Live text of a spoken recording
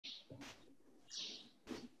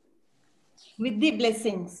with the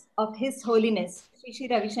blessings of His Holiness Sri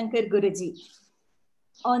Ravi Shankar Guruji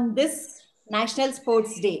on this National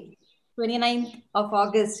Sports Day, 29th of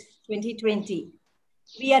August 2020.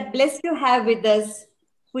 We are blessed to have with us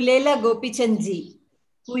Pullela Gopichand ji,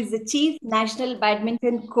 who is the Chief National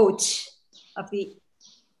Badminton Coach of the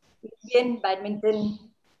Indian Badminton,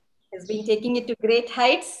 has been taking it to great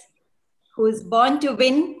heights, who is born to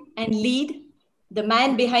win and lead, the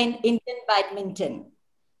man behind Indian Badminton.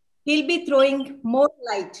 He'll be throwing more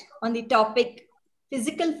light on the topic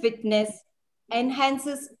physical fitness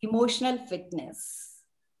enhances emotional fitness.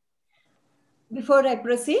 Before I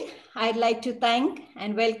proceed, I'd like to thank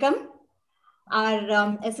and welcome our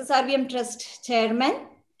SSRVM Trust Chairman,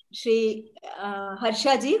 Sri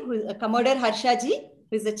Harshaji, Commodore Harshaji,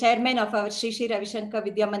 who is the chairman of our Sri Ravi Shankar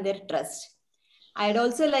Vidya Mandir Trust. I'd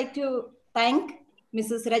also like to thank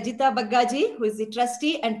Mrs. Rajita Baggaji, who is the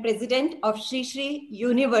trustee and president of Sri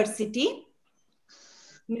University.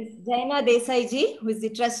 Ms. Jaina Desai ji, who is the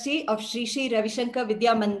trustee of Sri Ravi Shankar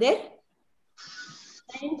Vidya Mandir.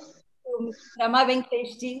 And to Ms. Rama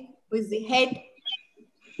Venkatesh ji, who is the head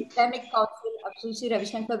academic council of Sri Ravi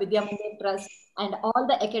Shankar Vidya Mandir Trust, and all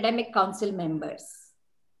the academic council members.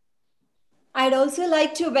 I'd also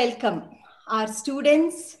like to welcome our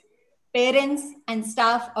students, parents and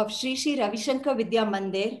staff of Sri Ravi Shankar Vidya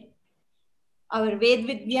Mandir, our Ved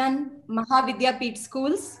Vidyan Mahavidyapeeth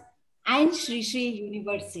schools, and Sri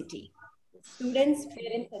University. Students,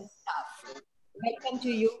 parents and staff, welcome to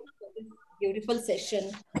you for this beautiful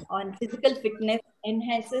session on physical fitness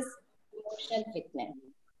enhances emotional fitness.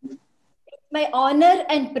 It's my honor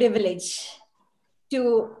and privilege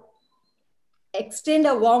to extend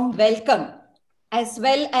a warm welcome as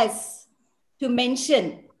well as to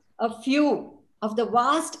mention a few of the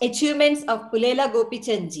vast achievements of Pullela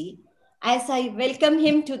Gopichand ji as I welcome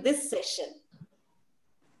him to this session.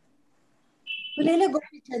 Pullela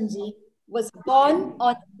Gopichand ji was born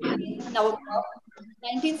on 15th November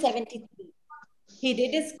 1973. He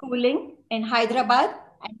did his schooling in Hyderabad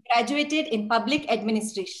and graduated in public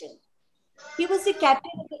administration. He was the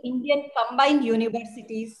captain of the Indian Combined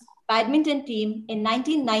Universities badminton team in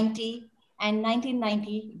 1990 and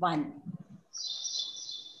 1991.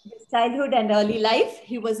 His childhood and early life,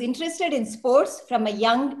 he was interested in sports from a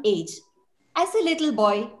young age. As a little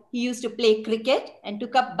boy, he used to play cricket and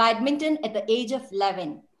took up badminton at the age of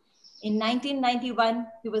 11. In 1991,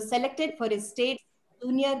 he was selected for his state's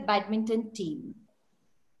junior badminton team.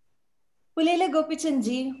 Pullela Gopichand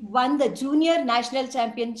ji won the junior national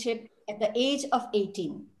championship at the age of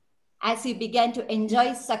 18. As he began to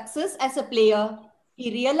enjoy success as a player,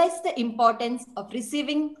 he realized the importance of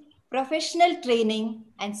receiving professional training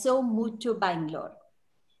and so moved to Bangalore.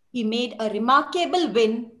 He made a remarkable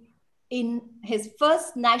win in his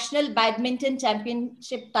first national badminton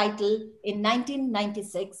championship title in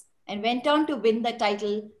 1996 and went on to win the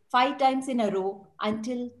title 5 times in a row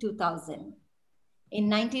until 2000. In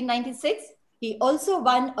 1996, he also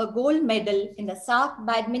won a gold medal in the SARC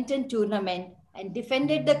badminton tournament and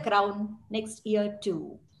defended the crown next year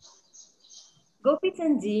too.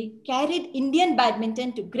 Gopichand ji carried Indian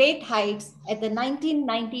badminton to great heights at the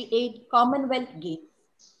 1998 Commonwealth Games.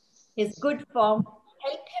 His good form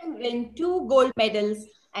helped him win 2 gold medals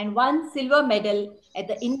and 1 silver medal at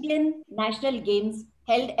the Indian National Games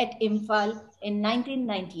held at Imphal in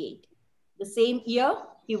 1998. The same year,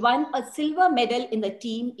 he won a silver medal in the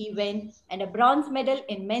team event and a bronze medal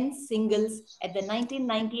in men's singles at the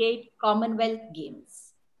 1998 Commonwealth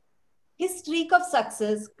Games. His streak of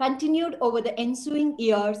success continued over the ensuing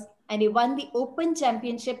years and he won the Open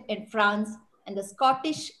Championship in France and the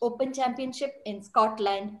Scottish Open Championship in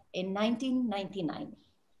Scotland in 1999.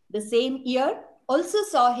 The same year also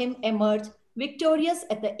saw him emerge victorious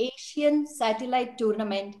at the Asian Satellite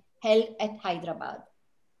Tournament held at Hyderabad.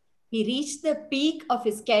 He reached the peak of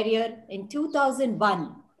his career in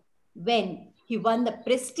 2001 when he won the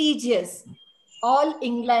prestigious All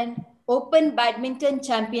England Open Badminton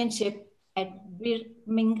Championship at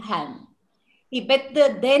Birmingham. He beat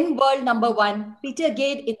the then world number 1 Peter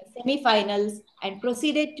Gade in the semi-finals and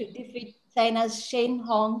proceeded to defeat China's Shen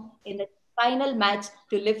Hong in the final match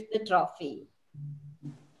to lift the trophy.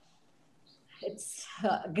 It's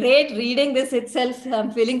great reading this itself.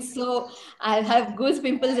 I'm feeling so, I have goose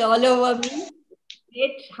pimples all over me.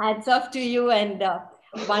 Great hats off to you and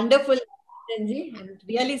wonderful, Janji. I'm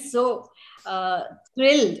really so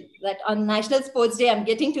thrilled that on National Sports Day, I'm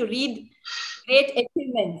getting to read great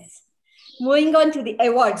achievements. Moving on to the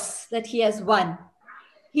awards that he has won.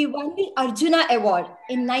 He won the Arjuna Award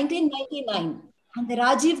in 1999 and the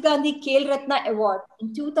Rajiv Gandhi Khel Ratna Award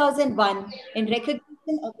in 2001 in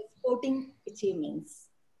recognition of his sporting achievements.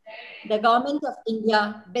 The government of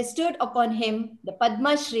India bestowed upon him the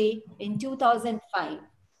Padma Shri in 2005.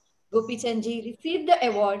 Gopichandji received the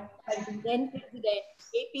award from the then President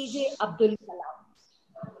APJ Abdul Kalam.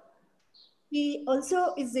 He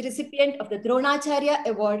also is the recipient of the Dronacharya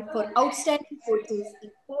Award for Outstanding Coaches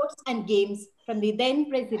in Sports and Games from the then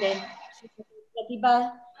President Srimati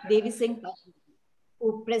Pratibha Devi Singh Patil,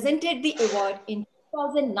 who presented the award in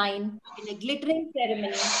 2009 in a glittering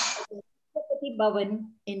ceremony at the Rashtrapati Bhavan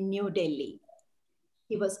in New Delhi.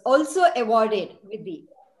 He was also awarded with the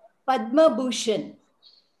Padma Bhushan,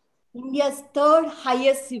 India's third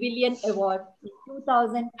highest civilian award in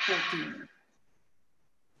 2014.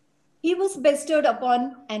 He was bestowed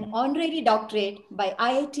upon an honorary doctorate by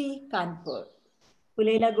IIT Kanpur.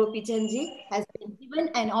 Pullela Gopichandji has been given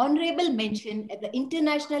an honorable mention at the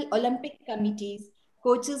International Olympic Committee's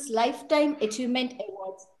Coaches Lifetime Achievement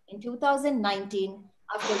Awards in 2019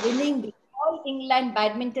 after winning the All England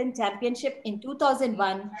Badminton Championship in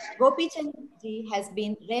 2001. Gopichandji has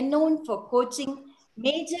been renowned for coaching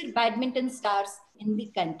major badminton stars in the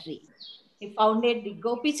country. He founded the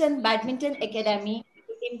Gopichand Badminton Academy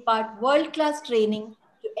to impart world-class training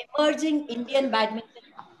to emerging Indian badminton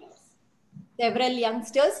athletes. Several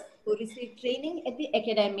youngsters who received training at the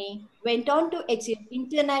academy went on to achieve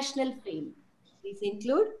international fame. These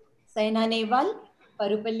include Saina Nehwal,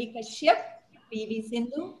 Parupalli Kashyap, PV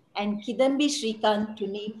Sindhu, and Kidambi Shrikant, to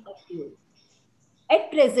name a few. At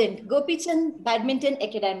present, Gopichand Badminton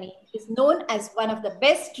Academy is known as one of the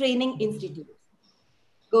best training institutes.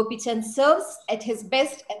 Gopichand serves at his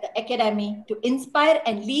best at the academy to inspire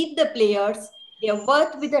and lead the players, their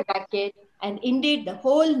worth with the racket, and indeed the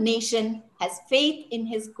whole nation has faith in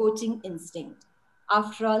his coaching instinct.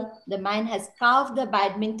 After all, the man has carved the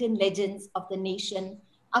badminton legends of the nation,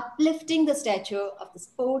 uplifting the stature of the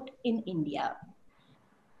sport in India.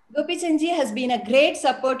 Gopichandji has been a great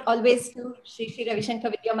support always to Sri Ravi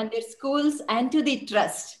Shankar Vidya Mandir schools and to the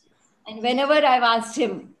trust. And whenever I've asked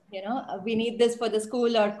him, we need this for the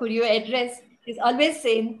school or could you address, he's always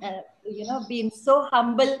saying, being so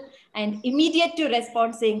humble and immediate to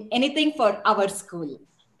respond, saying anything for our school.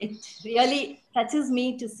 It really touches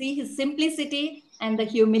me to see his simplicity and the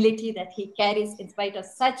humility that he carries in spite of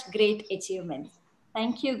such great achievements.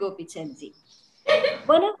 Thank you, Gopichandji.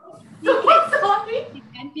 One of the secrets of the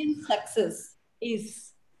champion's success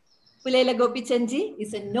is Pullela Gopichandji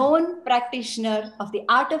is a known practitioner of the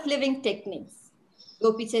art of living techniques.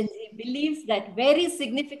 Gopichandji believes that very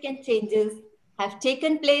significant changes have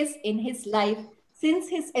taken place in his life since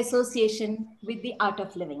his association with the art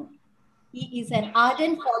of living. He is an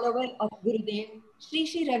ardent follower of Gurudev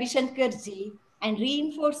Sri Ravi Shankar Ji and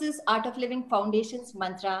reinforces Art of Living Foundation's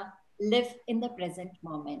mantra, live in the present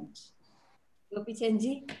moment.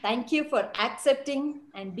 Gopichandji, thank you for accepting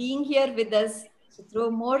and being here with us to throw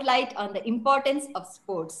more light on the importance of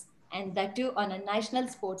sports, and that too on a National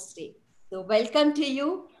Sports Day. So welcome to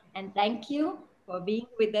you and thank you for being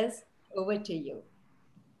with us. Over to you.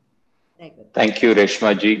 Thank you,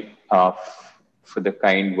 Reshma ji, for the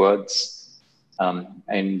kind words.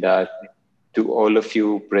 And to all of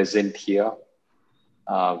you present here,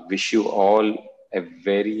 wish you all a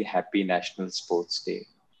very happy National Sports Day.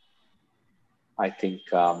 I think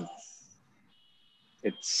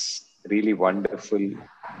it's really wonderful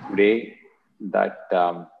today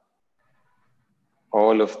that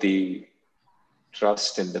all of the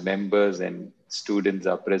trust and the members and students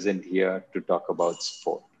are present here to talk about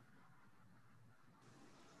sport.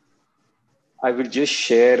 I will just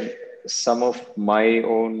share some of my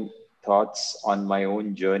own thoughts on my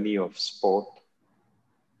own journey of sport.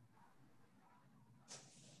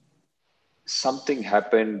 Something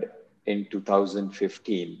happened in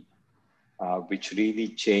 2015, which really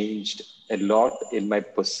changed a lot in my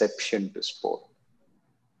perception to sport.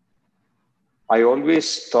 I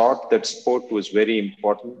always thought that sport was very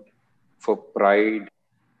important for pride,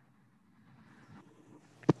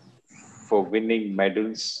 for winning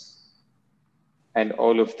medals, and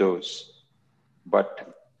all of those.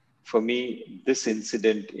 But for me, this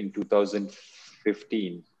incident in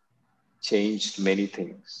 2015 changed many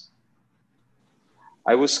things.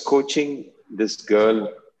 I was coaching this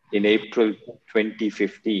girl in April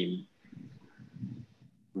 2015,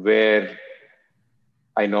 where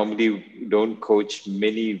I normally don't coach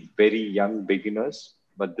many very young beginners,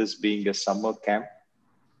 but this being a summer camp,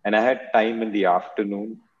 and I had time in the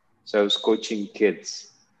afternoon, so I was coaching kids.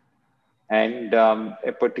 And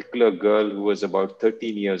a particular girl who was about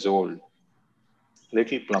 13 years old,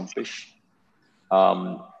 little plumpish,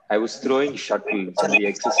 I was throwing shuttles, and the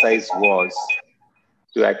exercise was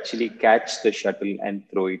to actually catch the shuttle and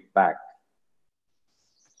throw it back.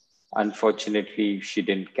 Unfortunately, she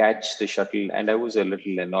didn't catch the shuttle, and I was a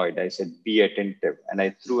little annoyed. I said, "Be attentive." And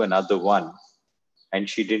I threw another one, and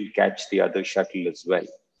she didn't catch the other shuttle as well.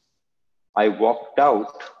 I walked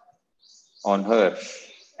out on her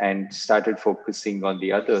and started focusing on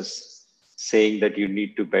the others, saying that you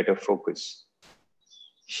need to better focus.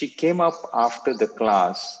 She came up after the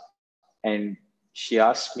class and she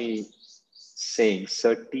asked me, saying,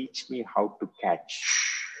 "Sir, teach me how to catch."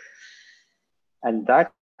 And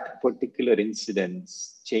that particular incident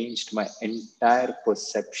changed my entire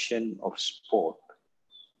perception of sport.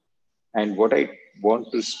 And what I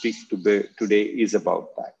want to speak to today is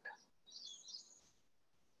about that.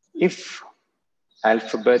 If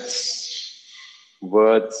alphabets,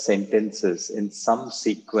 words, sentences in some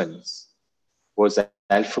sequence was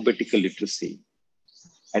alphabetical literacy,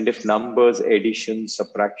 and if numbers, additions,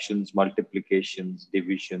 subtractions, multiplications,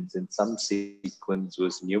 divisions in some sequence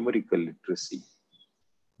was numerical literacy,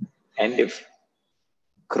 and if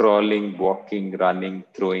crawling, walking, running,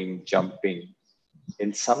 throwing, jumping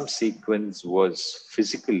in some sequence was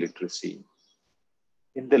physical literacy,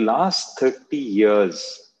 in the last 30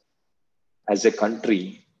 years as a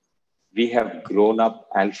country, we have grown up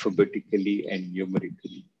alphabetically and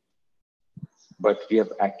numerically, but we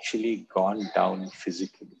have actually gone down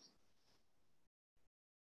physically.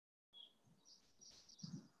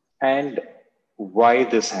 And why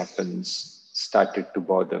this happens started to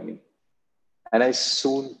bother me. And I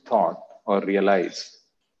soon thought or realized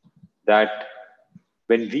that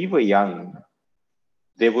when we were young,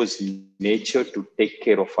 there was nature to take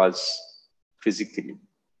care of us physically.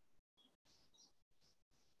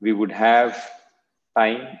 We would have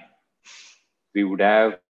time, we would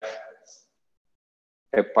have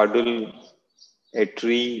a puddle, a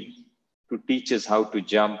tree to teach us how to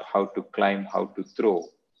jump, how to climb, how to throw.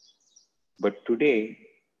 But today,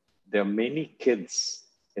 there are many kids,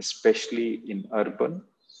 especially in urban,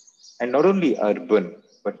 and not only urban,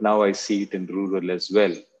 but now I see it in rural as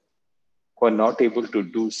well, who are not able to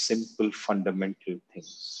do simple fundamental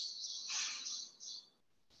things.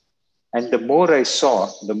 And the more I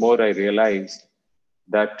saw, the more I realized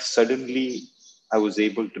that suddenly I was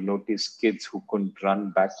able to notice kids who couldn't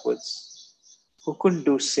run backwards, who couldn't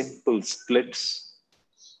do simple splits,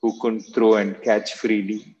 who couldn't throw and catch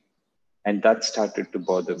freely. And that started to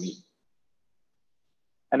bother me.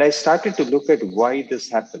 And I started to look at why this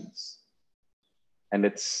happens. And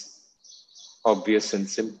it's obvious and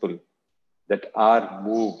simple that our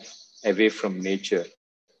move away from nature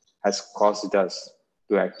has caused us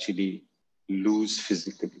to actually lose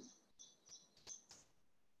physically.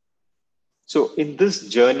 So, in this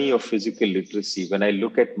journey of physical literacy, when I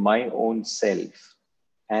look at my own self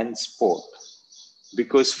and sport,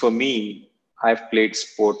 because for me, I've played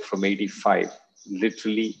sport from 85,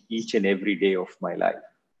 literally each and every day of my life.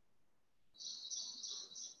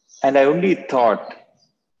 And I only thought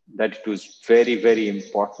that it was very, very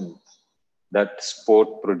important that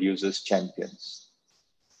sport produces champions.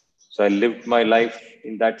 So I lived my life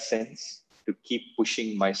in that sense to keep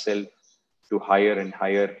pushing myself to higher and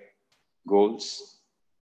higher goals.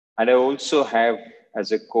 And I also have,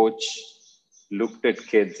 as a coach, looked at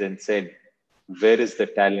kids and said, where is the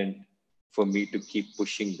talent for me to keep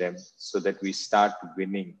pushing them so that we start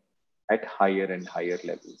winning at higher and higher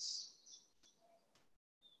levels?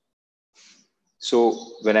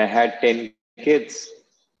 So when I had 10 kids,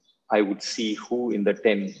 I would see who in the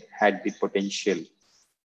 10 had the potential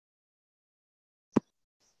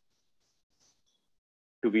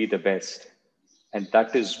to be the best. And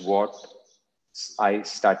that is what I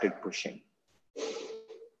started pushing.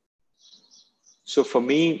 So for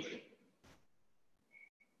me,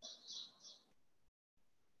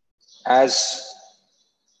 as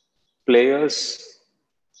players,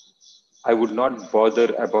 I would not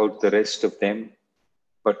bother about the rest of them,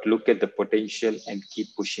 but look at the potential and keep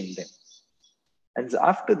pushing them. And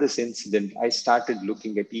after this incident, I started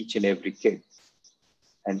looking at each and every kid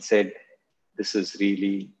and said, this is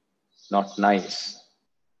really not nice,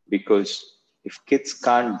 because if kids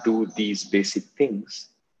can't do these basic things,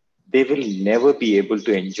 they will never be able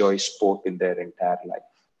to enjoy sport in their entire life.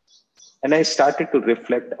 And I started to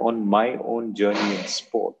reflect on my own journey in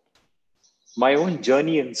sport, my own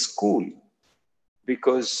journey in school,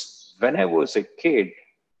 because when I was a kid,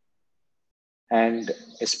 and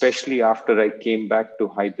especially after I came back to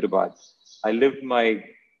Hyderabad, I lived my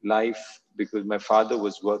life because my father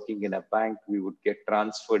was working in a bank. We would get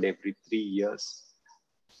transferred every 3 years.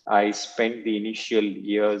 I spent the initial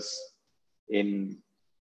years in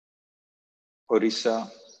Orissa,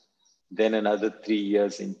 then another 3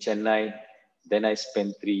 years in Chennai. Then I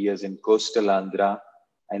spent 3 years in coastal Andhra.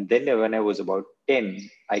 And then when I was about 10,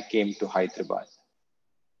 I came to Hyderabad.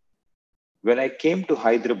 When I came to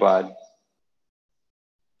Hyderabad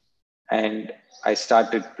and I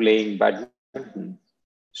started playing badminton,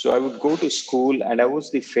 so I would go to school and I was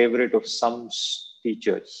the favorite of some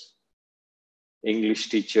teachers, English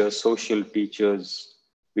teachers, social teachers,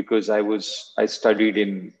 because I studied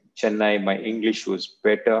in Chennai. My English was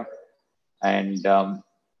better, and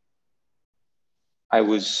I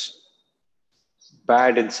was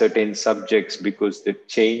bad in certain subjects because the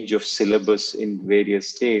change of syllabus in various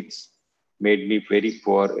states made me very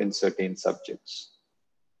poor in certain subjects.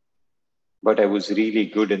 But I was really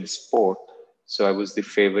good in sport, so I was the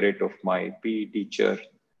favorite of my PE teacher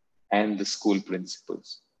and the school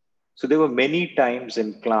principals. So there were many times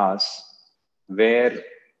in class where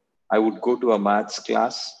I would go to a maths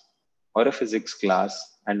class or a physics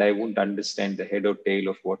class and I wouldn't understand the head or tail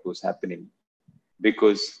of what was happening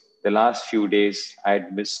because the last few days I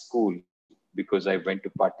had missed school because I went to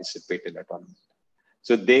participate in a tournament.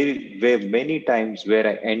 So there were many times where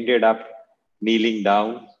I ended up kneeling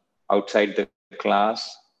down outside the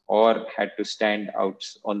class or had to stand out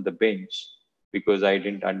on the bench because I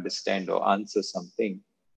didn't understand or answer something.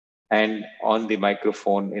 And on the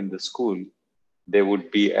microphone in the school, there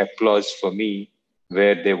would be applause for me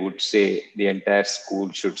where they would say the entire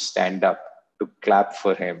school should stand up to clap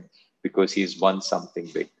for him because he's won something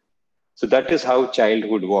big. So that is how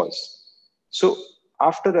childhood was. So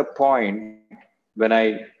after a point, when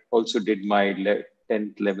I also did my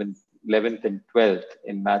 10th, 11th and 12th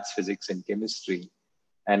in maths, physics, and chemistry,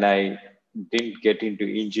 and I didn't get into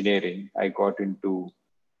engineering, I got into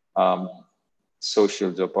um,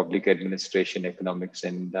 socials or public administration, economics,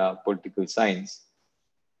 and political science.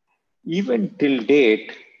 Even till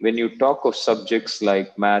date, when you talk of subjects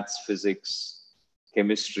like maths, physics,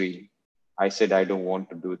 chemistry, I said, I don't want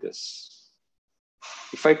to do this.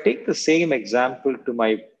 If I take the same example to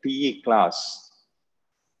my PE class,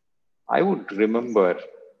 I would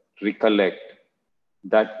recollect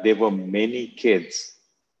that there were many kids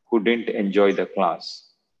who didn't enjoy the class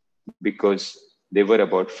because there were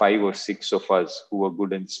about 5 or 6 of us who were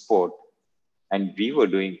good in sport and we were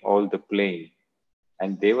doing all the playing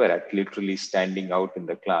and they were literally standing out in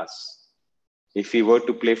the class. If we were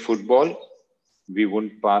to play football, we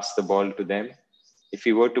wouldn't pass the ball to them. If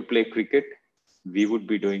we were to play cricket, we would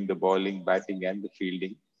be doing the bowling, batting, and the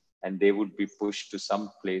fielding, and they would be pushed to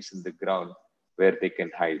some place in the ground where they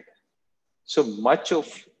can hide. So much of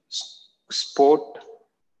sport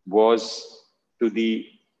was to the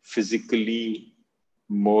physically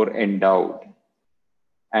more endowed.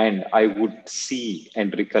 And I would see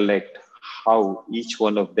and recollect how each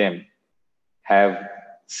one of them have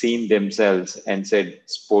seen themselves and said,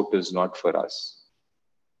 sport is not for us.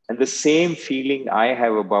 And the same feeling I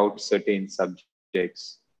have about certain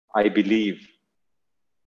subjects, I believe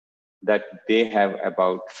that they have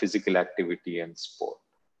about physical activity and sport.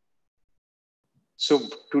 So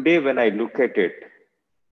today, when I look at it,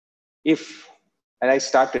 and I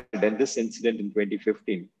started, and this incident in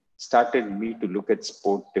 2015 started me to look at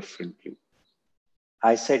sport differently.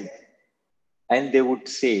 I said, and they would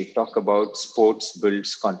say, talk about sports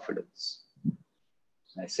builds confidence.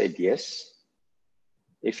 I said, yes,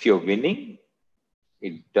 if you're winning,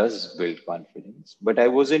 it does build confidence. But I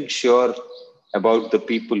wasn't sure about the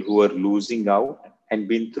people who are losing out and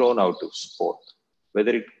being thrown out of sport,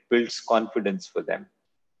 whether it builds confidence for them.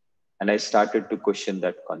 And I started to question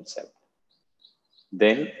that concept.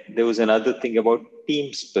 Then there was another thing about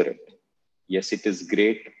team spirit. Yes, it is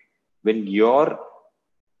great when your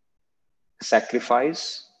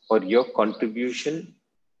sacrifice or your contribution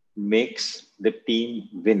makes the team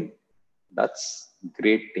win. That's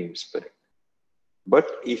great team spirit. But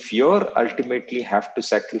if you're ultimately have to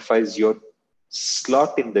sacrifice your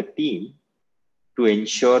slot in the team to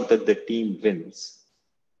ensure that the team wins,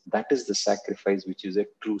 that is the sacrifice which is a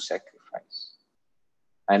true sacrifice.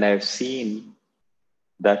 And I've seen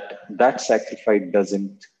that sacrifice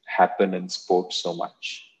doesn't happen in sports so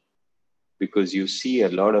much because you see a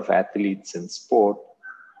lot of athletes in sport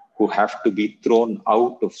who have to be thrown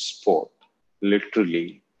out of sport,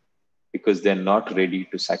 literally, because they're not ready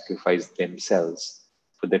to sacrifice themselves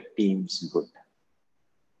for the team's good.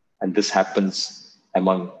 And this happens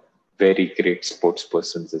among very great sports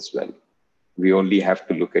persons as well. We only have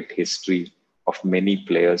to look at history of many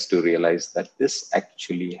players to realize that this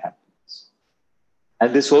actually happens.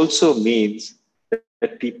 And this also means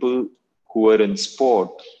that people who are in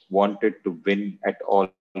sport wanted to win at all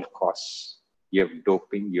costs. You have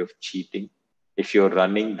doping, you have cheating. If you're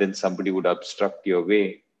running, then somebody would obstruct your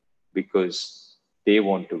way because they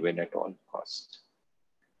want to win at all costs.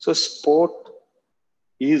 So sport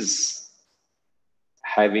is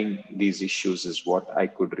having these issues is what I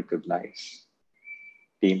could recognize.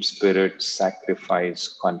 Team spirit,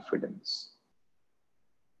 sacrifice, confidence.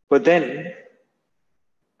 But then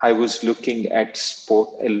I was looking at sport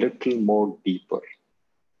a little more deeper.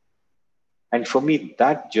 And for me,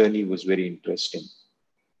 that journey was very interesting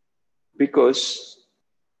because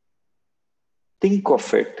think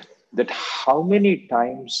of it that how many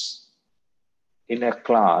times in a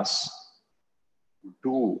class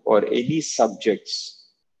do or any subjects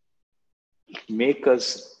make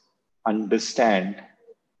us understand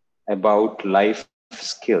about life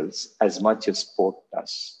skills as much as sport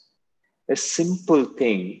does. A simple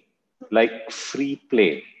thing like free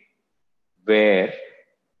play, where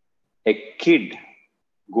a kid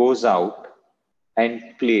goes out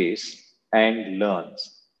and plays and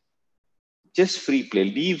learns. Just free play,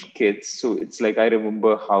 leave kids. So it's like I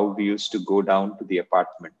remember how we used to go down to the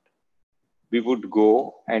apartment. We would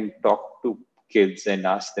go and talk to kids and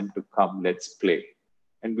ask them to come, let's play.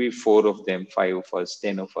 And we, four of them, five of us,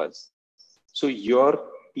 10 of us. So your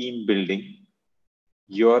team building,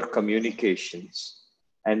 your communications,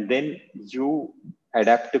 and then you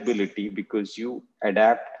adaptability because you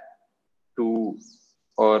adapt to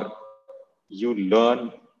or you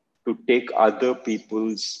learn to take other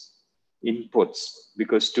people's inputs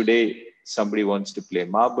because today somebody wants to play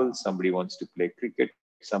marble, somebody wants to play cricket,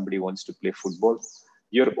 somebody wants to play football.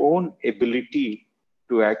 Your own ability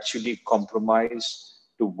to actually compromise,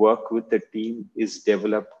 to work with the team is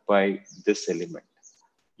developed by this element.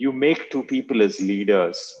 You make two people as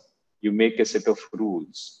leaders, you make a set of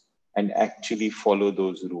rules and actually follow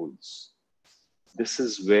those rules. This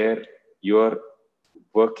is where your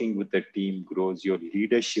working with the team grows, your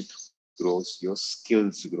leadership grows, your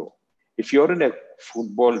skills grow. If you're in a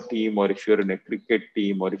football team or if you're in a cricket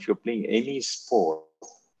team or if you're playing any sport,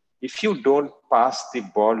 if you don't pass the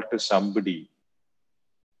ball to somebody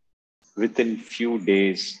within few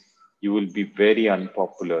days, you will be very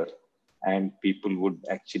unpopular and people would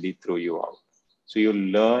actually throw you out. So you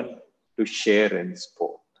learn to share in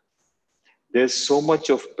sport. There's so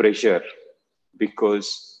much of pressure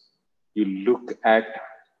because you look at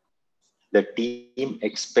the team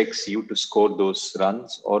expects you to score those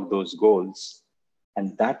runs or those goals,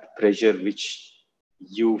 and that pressure which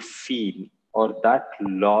you feel or that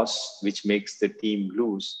loss which makes the team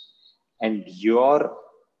lose, and your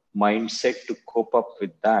mindset to cope up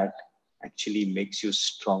with that actually makes you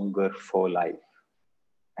stronger for life.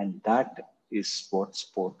 And that is what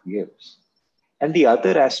sport gives. And the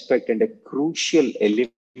other aspect and a crucial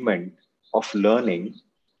element of learning,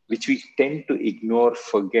 which we tend to ignore,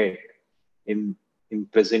 forget in, in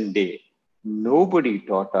present day, nobody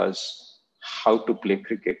taught us how to play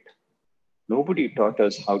cricket. Nobody taught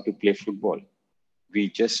us how to play football. We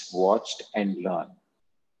just watched and learned.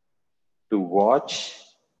 To watch,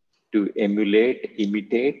 to emulate,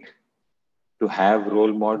 imitate, to have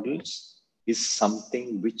role models is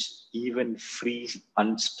something which even free,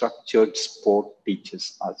 unstructured sport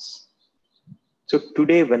teaches us. So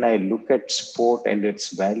today, when I look at sport and its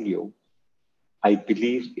value, I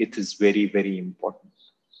believe it is very, very important.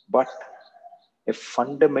 But a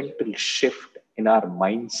fundamental shift in our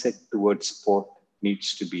mindset towards sport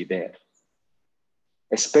needs to be there,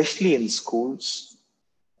 especially in schools,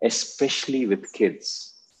 especially with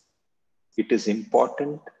kids. It is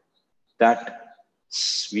important that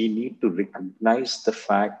we need to recognize the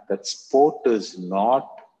fact that sport is not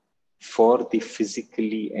for the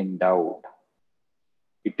physically endowed.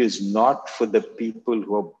 It is not for the people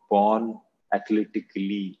who are born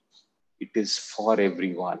athletically. It is for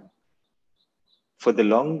everyone. For the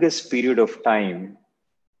longest period of time,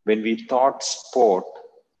 when we thought sport,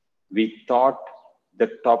 we thought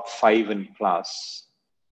the top 5 in class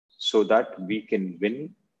so that we can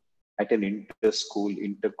win at an inter-school,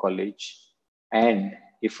 inter-college. And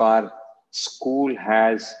if our school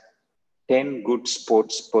has 10 good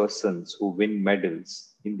sports persons who win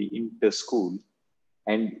medals in the inter-school,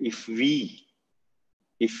 and if we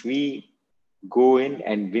go in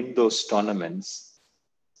and win those tournaments,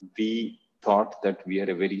 we thought that we are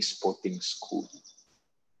a very sporting school.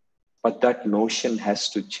 But that notion has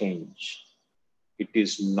to change. It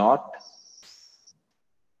is not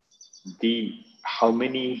the how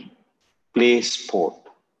many play sport,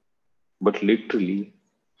 but literally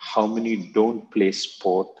how many don't play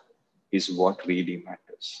sport is what really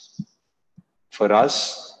matters. For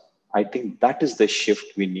us, I think that is the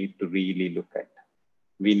shift we need to really look at.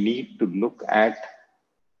 We need to look at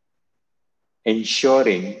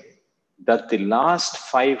ensuring that the last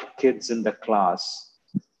 5 kids in the class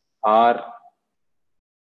are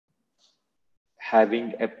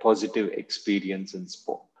having a positive experience in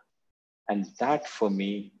sport. And that for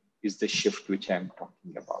me is the shift which I'm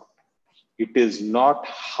talking about. It is not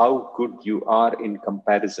how good you are in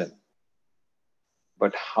comparison,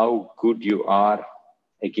 but how good you are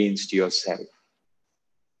against yourself.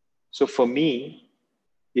 So for me,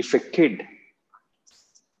 if a kid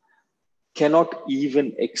cannot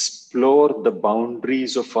even explore the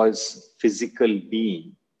boundaries of his physical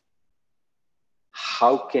being,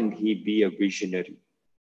 how can he be a visionary?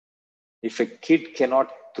 If a kid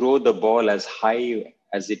cannot throw the ball as high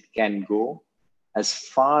as it can go, as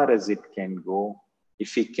far as it can go,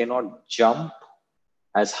 if he cannot jump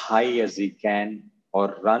as high as he can,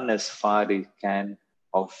 or run as far as he can,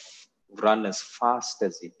 or run as fast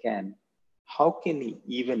as he can, how can he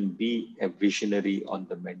even be a visionary on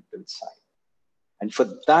the mental side? And for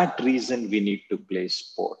that reason, we need to play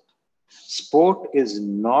sport. Sport is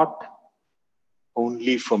not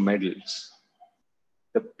only for medals.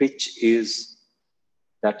 The pitch is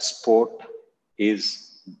that sport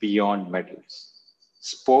is beyond medals.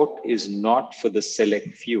 Sport is not for the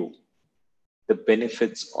select few. The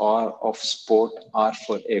benefits of sport are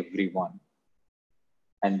for everyone.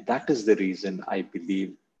 And that is the reason I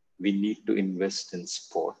believe we need to invest in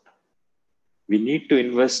sport. We need to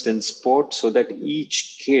invest in sport so that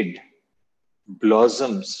each kid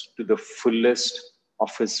blossoms to the fullest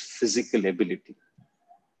of his physical ability.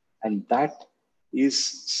 And that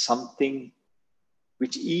is something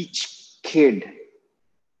which each kid,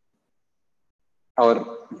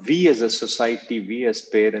 or we as a society, we as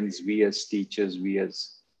parents, we as teachers, we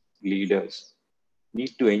as leaders,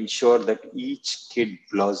 need to ensure that each kid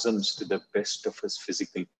blossoms to the best of his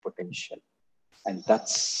physical potential. And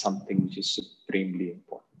that's something which is supremely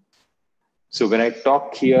important. So when I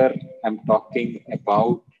talk here, I'm talking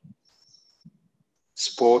about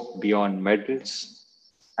sport beyond medals.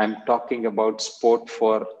 I'm talking about sport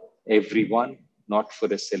for everyone, not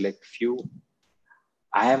for a select few.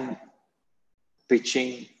 I am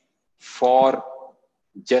pitching for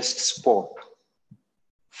just sport,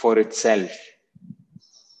 for itself,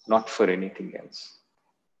 not for anything else.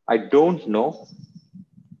 I don't know,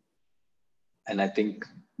 and I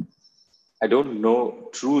don't know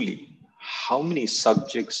truly how many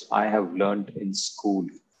subjects I have learned in school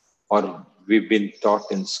or we've been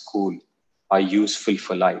taught in school are useful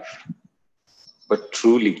for life. But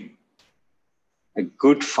truly, a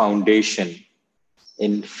good foundation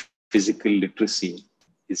in physical literacy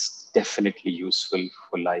is definitely useful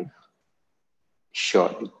for life,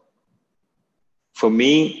 surely. For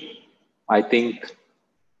me, I think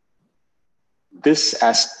this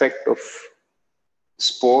aspect of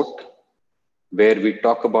sport, where we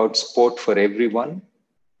talk about sport for everyone,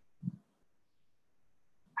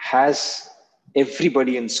 has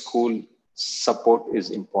everybody in school support is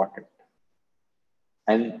important.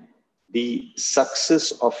 And the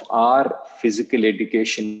success of our physical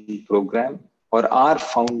education program or our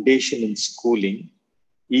foundation in schooling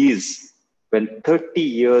is when 30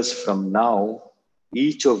 years from now,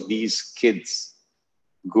 each of these kids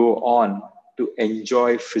go on to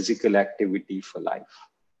enjoy physical activity for life.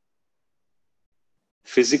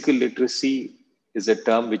 Physical literacy is a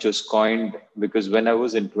term which was coined because when I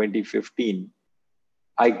was in 2015,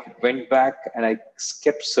 I went back and I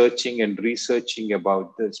kept searching and researching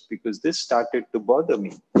about this because this started to bother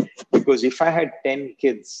me. Because if I had 10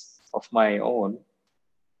 kids of my own,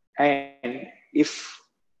 and if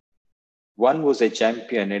one was a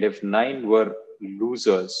champion and if 9 were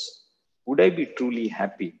losers, would I be truly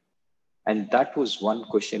happy? And that was one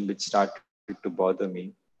question which started to bother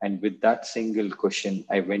me. And with that single question,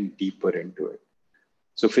 I went deeper into it.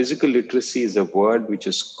 So physical literacy is a word which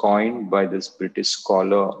was coined by this British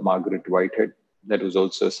scholar, Margaret Whitehead. That was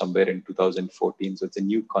also somewhere in 2014. So it's a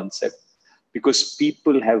new concept because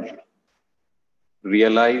people have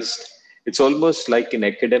realized it's almost like in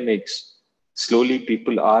academics, slowly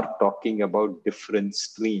people are talking about different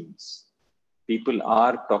streams. People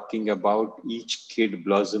are talking about each kid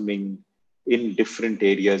blossoming in different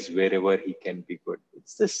areas wherever he can be good.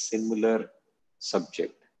 It's a similar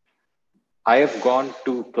subject. I have gone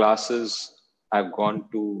to classes, I've gone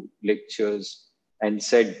to lectures and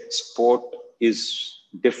said sport is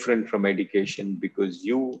different from education because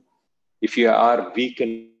if you are weak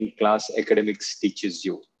in class, academics teaches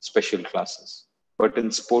you special classes. But in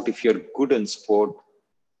sport, if you're good in sport,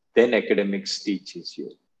 then academics teaches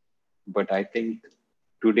you. But I think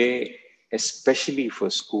today, especially for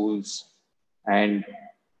schools and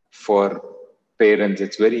for parents,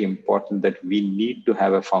 it's very important that we need to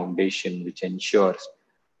have a foundation which ensures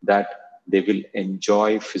that they will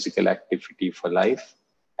enjoy physical activity for life.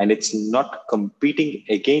 And it's not competing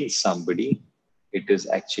against somebody, It is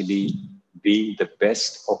actually being the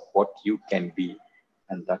best of what you can be.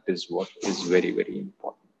 And that is what is very, very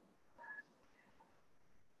important.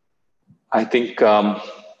 I think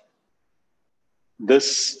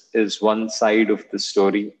this is one side of the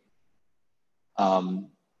story.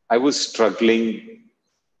 I was struggling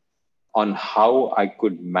on how I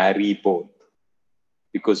could marry both,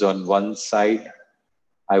 because on one side,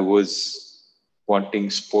 I was wanting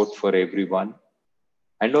sport for everyone.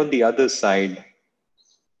 And on the other side,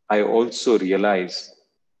 I also realized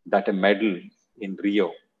that a medal in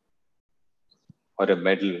Rio or a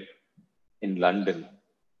medal in London,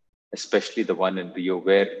 especially the one in Rio,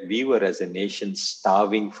 where we were as a nation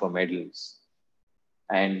starving for medals,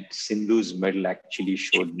 and Sindhu's medal actually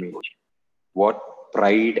showed me what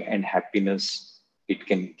pride and happiness it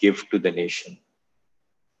can give to the nation.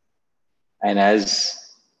 And as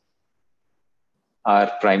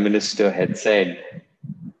our Prime Minister had said,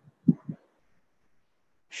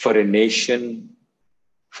 for a nation,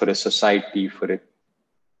 for a society, for a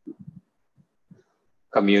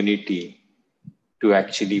community to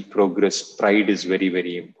actually progress, pride is very,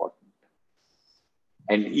 very important.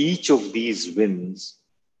 And each of these wins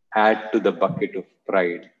add to the bucket of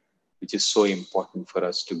pride, which is so important for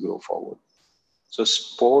us to grow forward. So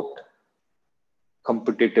sport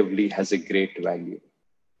competitively has a great value.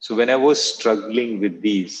 So when I was struggling with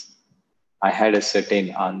these, I had a certain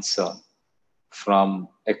answer from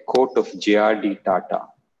a quote of J.R.D. Tata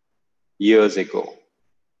years ago,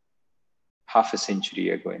 half a century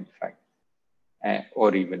ago, in fact,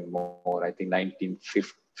 or even more, I think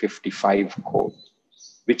 1955 quote,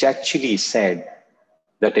 which actually said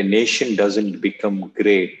that a nation doesn't become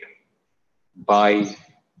great by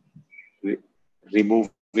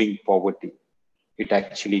removing poverty. It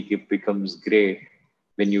actually becomes great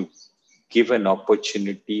when you give an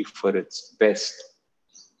opportunity for its best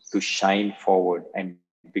to shine forward and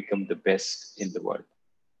become the best in the world.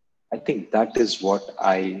 I think that is what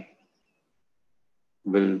I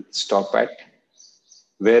will stop at,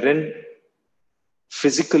 wherein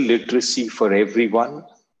physical literacy for everyone,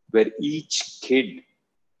 where each kid,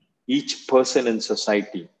 each person in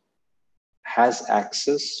society has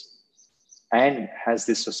access and has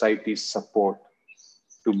the society's support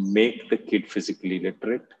to make the kid physically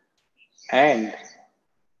literate. And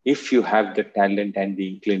if you have the talent and the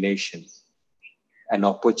inclination, an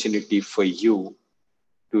opportunity for you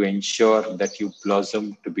to ensure that you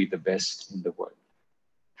blossom to be the best in the world.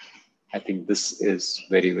 I think this is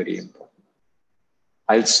very, very important.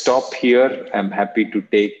 I'll stop here. I'm happy to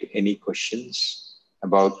take any questions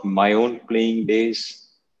about my own playing days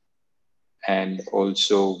and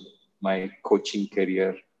also my coaching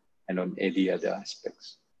career and on any other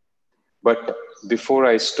aspects. But before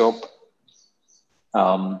I stop,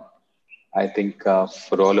 um, I think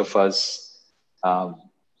for all of us, um,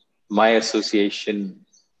 my association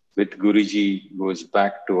with Guruji goes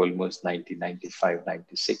back to almost 1995,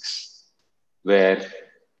 96, where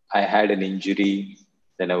I had an injury.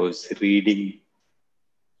 Then I was reading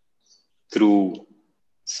through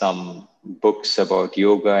some books about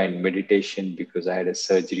yoga and meditation because I had a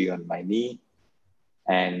surgery on my knee.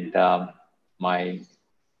 And my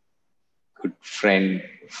good friend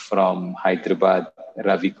from Hyderabad,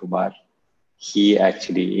 Ravi Kumar, he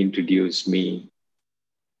actually introduced me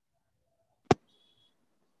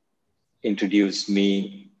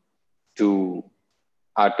to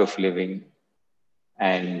art of living.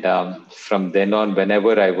 And from then on,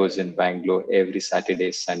 whenever I was in Bangalore, every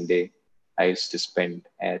Saturday, Sunday, I used to spend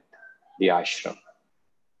at the ashram.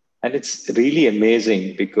 And it's really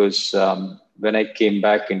amazing because when I came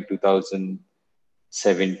back in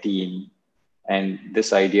 2017, and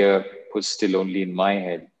this idea was still only in my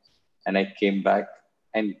head, and I came back,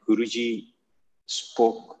 and Guruji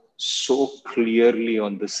spoke so clearly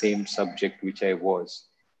on the same subject which I was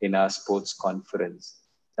in our sports conference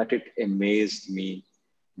that it amazed me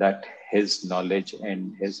that his knowledge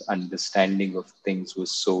and his understanding of things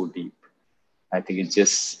was so deep. I think it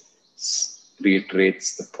just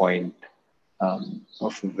reiterates the point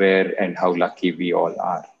of where and how lucky we all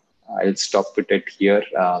are. I'll stop it at here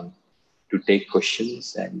to take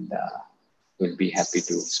questions, and we'll be happy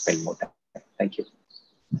to spend more time. Thank you.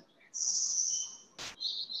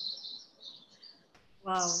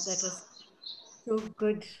 Wow, that was so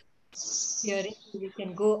good hearing. You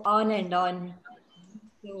can go on and on.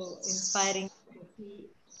 So inspiring to see,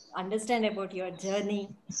 understand about your journey.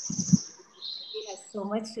 He has so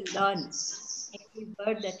much to learn. Every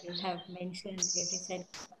word that you have mentioned, every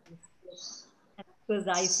sentence that you spoke. And of course,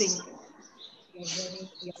 I think your journey,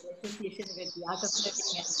 your association with the art of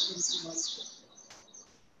living and Guruji also.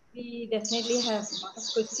 We definitely have a lot of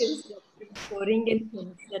questions that's been pouring in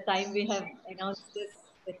since the time we have announced this,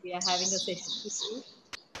 that we are having a session with you.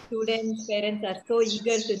 Students, parents are so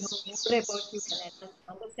eager to know more about you and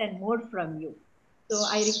understand more from you. So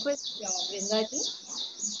I request Vrindaji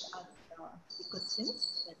to ask the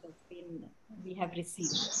questions that has been we have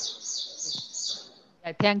received.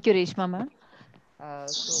 Yeah, thank you, Reshma ma'am.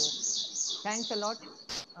 So thanks a lot.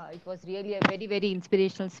 It was really a very, very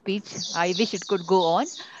inspirational speech. I wish it could go on.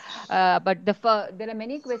 But there are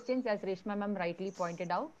many questions, as Reshma ma'am rightly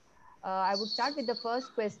pointed out. I would start with the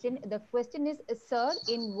first question. The question is, sir,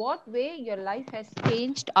 in what way your life has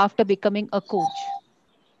changed after becoming a coach?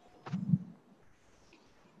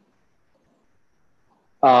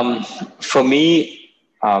 Um, for me,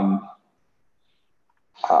 um,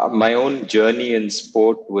 my own journey in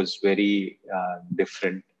sport was very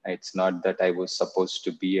different. It's not that I was supposed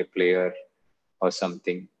to be a player or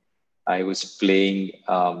something. I was playing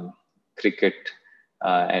cricket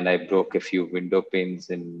and I broke a few window panes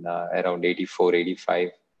in around 84, 85.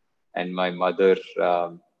 And my mother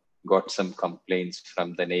got some complaints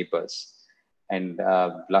from the neighbors. And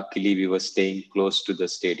luckily, we were staying close to the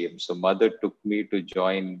stadium. So, mother took me to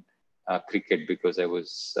join cricket because I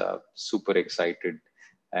was super excited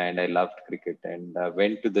and I loved cricket and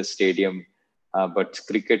went to the stadium. But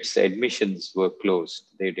cricket's admissions were closed.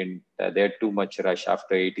 They didn't. They had too much rush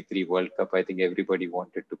after '83 World Cup. I think everybody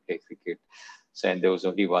wanted to play cricket, so and there was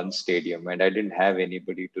only one stadium, and I didn't have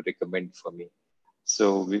anybody to recommend for me.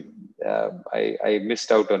 So I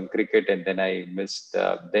missed out on cricket, and then I missed.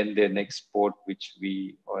 Then the next sport which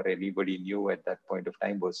we or anybody knew at that point of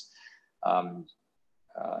time was um,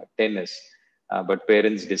 tennis. But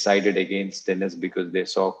parents decided against tennis because they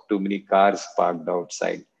saw too many cars parked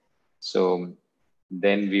outside. So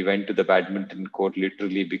then we went to the badminton court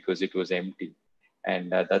literally because it was empty.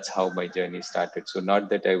 And that's how my journey started. So, not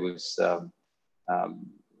that I was,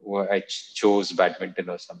 chose badminton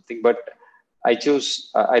or something, but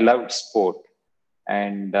I loved sport.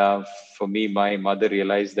 And for me, my mother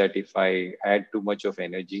realized that if I had too much of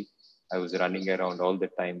energy, I was running around all the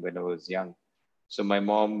time when I was young. So my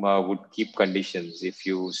mom would keep conditions. If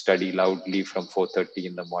you study loudly from 4:30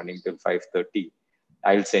 in the morning till 5:30,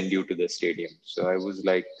 I'll send you to the stadium. So I was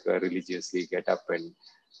like religiously get up and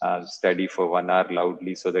study for 1 hour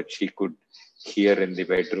loudly so that she could hear in the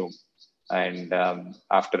bedroom. And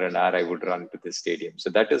after an hour, I would run to the stadium. So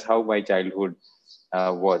that is how my childhood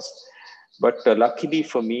was. But luckily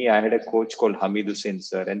for me, I had a coach called Hamid Hussain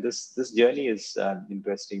sir, and this journey is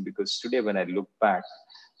interesting because today when I look back,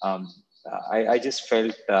 um, I just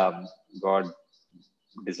felt God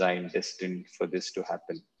designed, destined for this to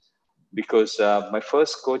happen. Because my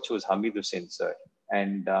first coach was Hamid Hussain sir,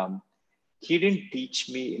 and he didn't teach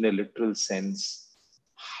me in a literal sense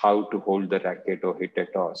how to hold the racket or hit a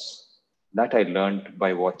toss. That I learned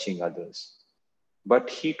by watching others. But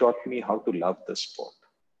he taught me how to love the sport.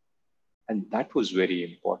 And that was very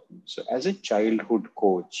important. So, as a childhood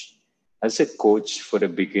coach, as a coach for a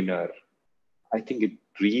beginner, I think it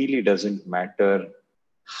really doesn't matter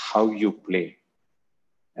how you play.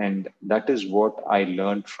 And that is what I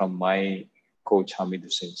learned from my coach, Hamid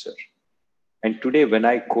Hussain sir. And today, when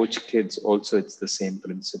I coach kids, also it's the same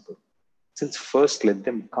principle. Since first let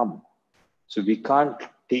them come. So we can't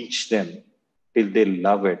teach them till they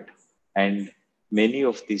love it. And many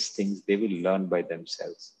of these things they will learn by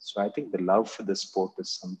themselves. So I think the love for the sport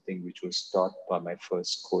is something which was taught by my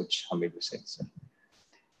first coach, Hamid Hussain sir.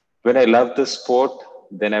 When I loved the sport,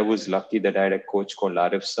 then I was lucky that I had a coach called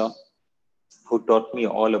Arif sir, who taught me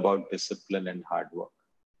all about discipline and hard work.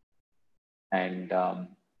 And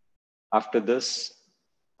after this,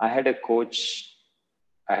 I had a coach.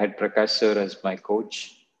 I had Prakash sir as my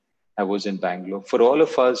coach. I was in Bangalore. For all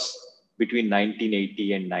of us between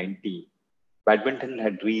 1980 and 90, badminton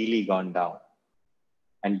had really gone down.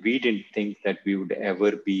 And we didn't think that we would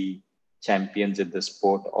ever be champions in the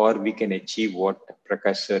sport or we can achieve what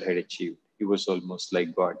Prakash sir had achieved. He was almost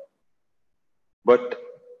like God. But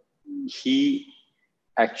he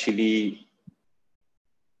actually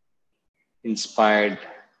inspired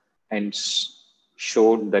and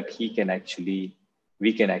showed that we can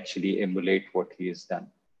actually emulate what he has done.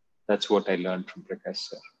 That's what I learned from Prakash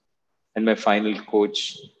sir. And my final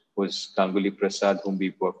coach was Ganguly Prasad, whom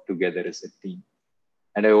we worked together as a team.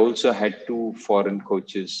 And I also had two foreign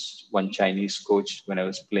coaches, one Chinese coach when I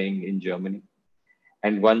was playing in Germany,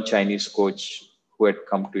 and one Chinese coach who had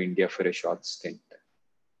come to India for a short stint.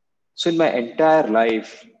 So in my entire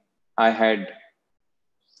life, I had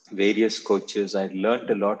various coaches. I learned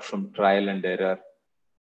a lot from trial and error.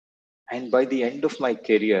 And by the end of my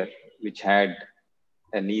career, which had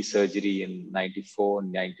a knee surgery in 94,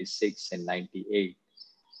 96, and 98,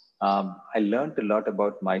 I learned a lot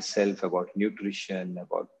about myself, about nutrition,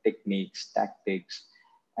 about techniques, tactics,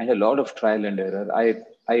 and a lot of trial and error.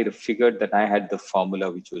 I figured that I had the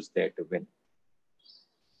formula which was there to win.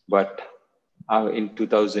 But in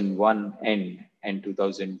 2001 and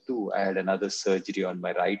 2002, I had another surgery on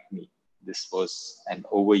my right knee. This was an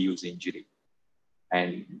overuse injury.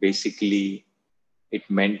 And basically, it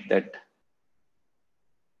meant that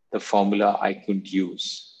the formula I couldn't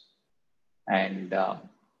use. And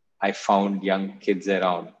I found young kids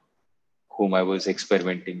around whom I was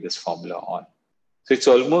experimenting this formula on. So it's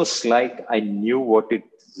almost like I knew what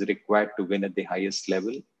is required to win at the highest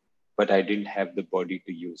level, but I didn't have the body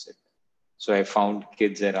to use it. So I found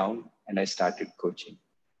kids around and I started coaching.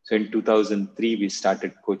 So in 2003, we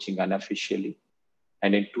started coaching unofficially.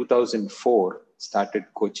 And in 2004, started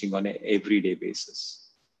coaching on an everyday basis.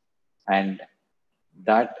 And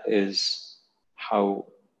that is how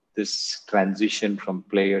this transition from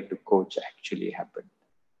player to coach actually happened.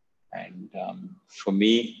 And for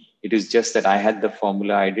me, it is just that I had the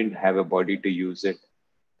formula. I didn't have a body to use it.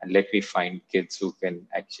 And let me find kids who can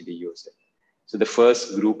actually use it. So the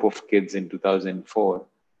first group of kids in 2004,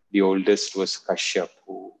 the oldest was Kashyap,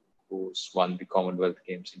 who's won the Commonwealth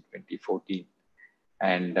Games in 2014.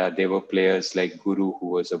 And there were players like Guru, who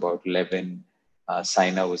was about 11,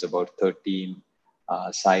 Saina was about 13,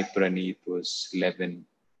 Sai Praneeth was 11,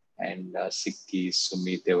 and Sikki,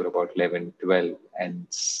 Sumit, they were about 11, 12, and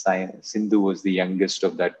Sindhu was the youngest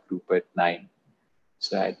of that group at 9.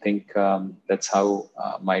 So I think that's how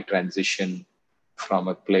my transition from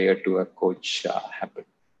a player to a coach happened.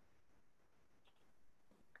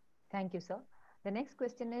 Thank you, sir. The next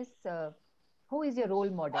question is, who is your role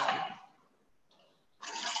model?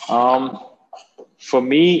 For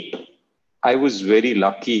me, I was very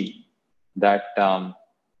lucky that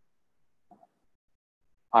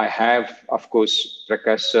I have, of course,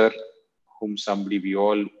 Prakash sir, whom somebody we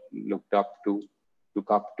all look up to.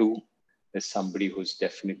 There's somebody who's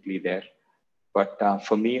definitely there. But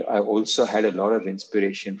for me, I also had a lot of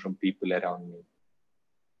inspiration from people around me.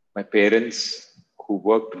 My parents, who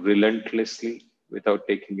worked relentlessly without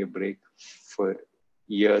taking a break for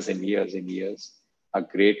years and years and years, are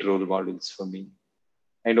great role models for me.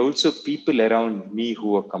 And also people around me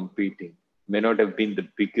who are competing may not have been the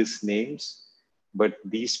biggest names, but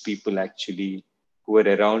these people actually who are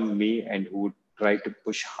around me and who would try to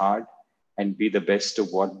push hard and be the best of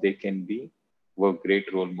what they can be were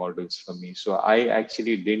great role models for me. So I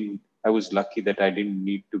was lucky that I didn't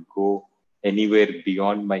need to go anywhere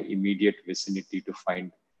beyond my immediate vicinity to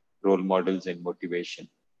find role models and motivation.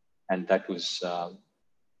 And that was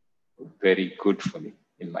very good for me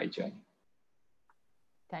in my journey.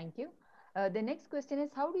 Thank you. The next question is,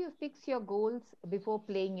 how do you fix your goals before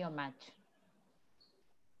playing your match?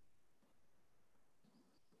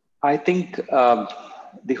 I think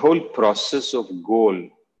the whole process of goal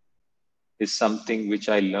is something which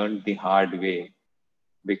I learned the hard way,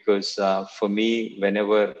 because for me,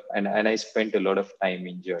 whenever, and I spent a lot of time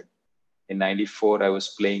injured. In 94, I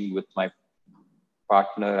was playing with my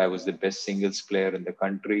partner. I was the best singles player in the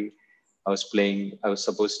country. I was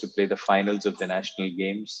supposed to play the finals of the national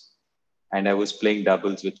games, and I was playing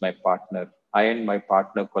doubles with my partner. I and my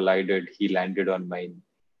partner collided. He landed on my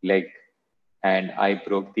leg, and I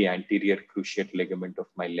broke the anterior cruciate ligament of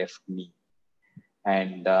my left knee.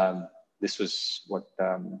 And this was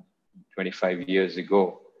 25 years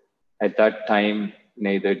ago. At that time,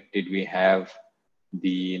 neither did we have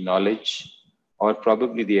the knowledge or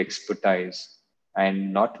probably the expertise,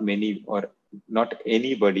 and not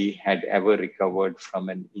anybody had ever recovered from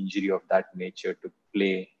an injury of that nature to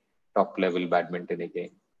play top level badminton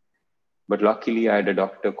again. But luckily, I had a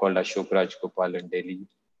doctor called Ashok Raj Gopal in Delhi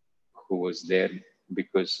who was there,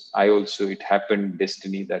 because it happened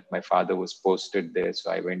destiny that my father was posted there.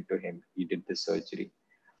 So I went to him. He did the surgery,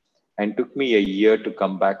 and took me a year to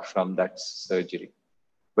come back from that surgery.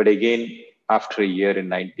 But again, after a year in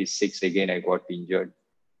 96, again, I got injured,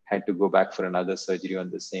 had to go back for another surgery on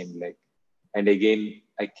the same leg. And again,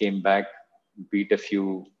 I came back, beat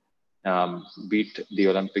beat the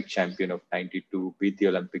Olympic champion of 92, beat the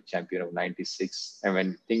Olympic champion of 96. And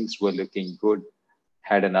when things were looking good,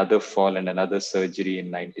 had another fall and another surgery in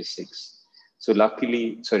 96. So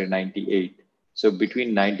luckily, 98. So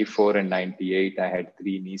between 94 and 98, I had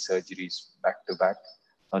 3 knee surgeries back to back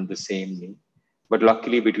on the same knee. But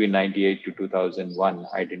luckily, between 98 to 2001,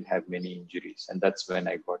 I didn't have many injuries. And that's when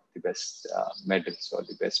I got the best medals or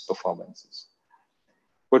the best performances.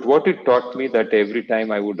 But what it taught me, that every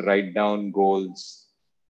time I would write down goals,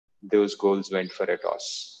 those goals went for a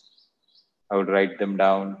toss. I would write them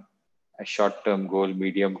down, a short-term goal,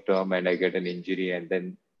 medium-term, and I get an injury, and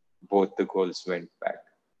then both the goals went back.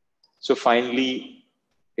 So finally,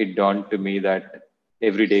 it dawned to me that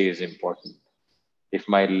every day is important. If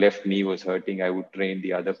my left knee was hurting, I would train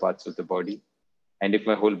the other parts of the body. And if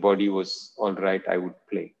my whole body was all right, I would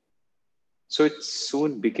play. So it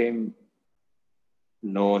soon became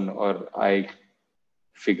known, or I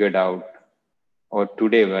figured out, or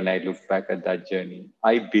today when I look back at that journey,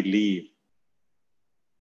 I believe,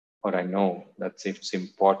 or I know that it's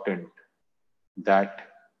important that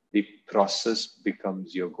the process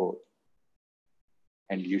becomes your goal.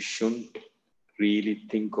 And you shouldn't really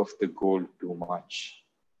think of the goal too much.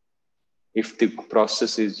 If the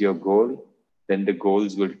process is your goal, then the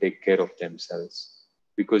goals will take care of themselves.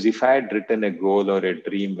 Because if I had written a goal or a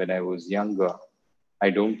dream when I was younger, I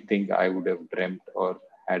don't think I would have dreamt or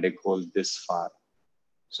had a goal this far.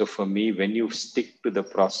 So for me, when you stick to the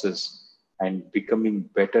process and becoming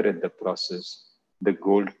better at the process, the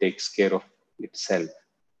goal takes care of itself.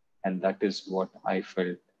 And that is what I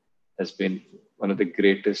felt has been one of the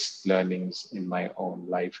greatest learnings in my own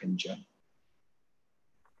life and journey.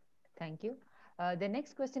 Thank you. The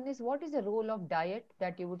next question is, what is the role of diet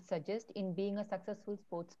that you would suggest in being a successful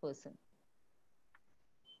sports person?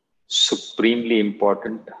 Supremely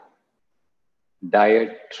important: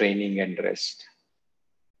 diet, training, and rest.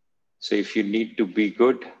 So if you need to be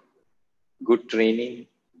good, good training,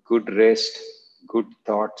 good rest, good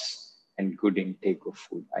thoughts, and good intake of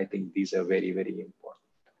food. I think these are very, very important.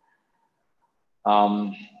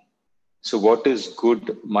 So what is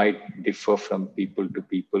good might differ from people to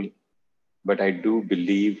people, but I do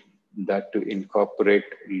believe that to incorporate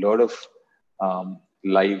a lot of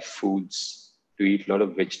live foods, to eat a lot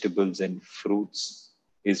of vegetables and fruits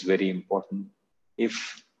is very important.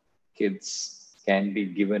 If kids can be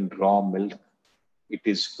given raw milk, it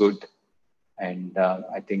is good. And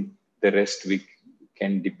I think the rest we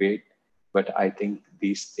can debate. But I think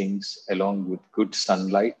these things, along with good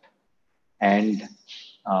sunlight and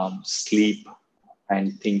sleep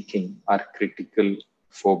and thinking, are critical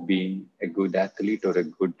for being a good athlete or a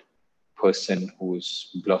good person who's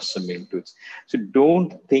blossoming to it. So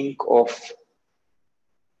don't think of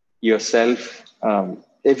yourself.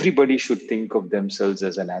 Everybody should think of themselves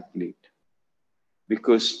as an athlete,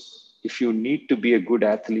 because if you need to be a good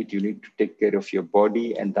athlete, you need to take care of your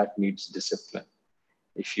body, and that needs discipline.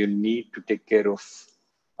 If you need to take care of,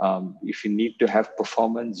 if you need to have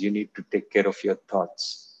performance, you need to take care of your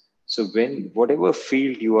thoughts. So whatever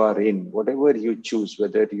field you are in, whatever you choose,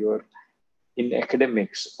 whether you're in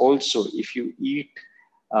academics, also, if you eat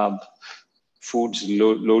um, foods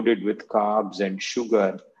loaded with carbs and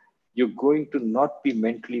sugar, you're going to not be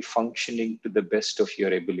mentally functioning to the best of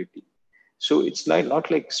your ability. So it's not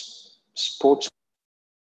like sports.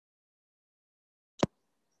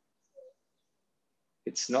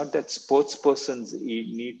 It's not that sports persons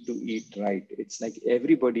need to eat right. It's like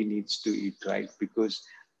everybody needs to eat right, because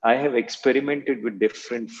I have experimented with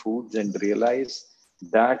different foods and realized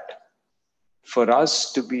that for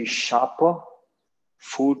us to be sharper,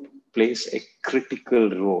 food plays a critical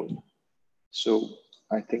role. So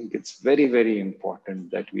I think it's very, very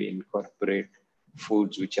important that we incorporate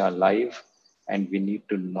foods which are live, and we need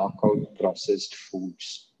to knock out processed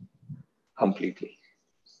foods completely.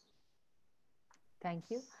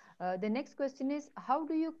 Thank you. The next question is, how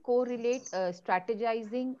do you correlate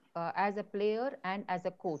strategizing as a player and as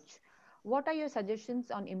a coach? What are your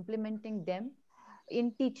suggestions on implementing them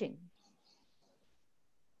in teaching?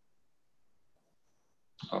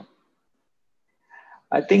 Oh.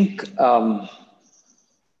 I think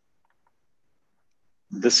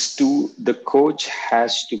the coach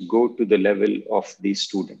has to go to the level of the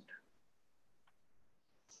student.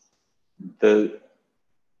 The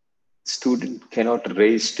student cannot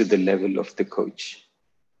raise to the level of the coach.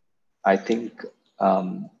 I think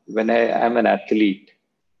when I am an athlete,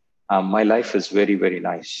 my life is very, very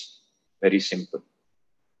nice, very simple,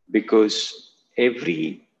 because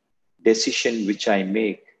every decision which I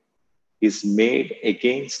make is made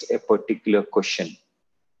against a particular question,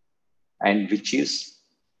 and which is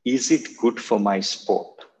it good for my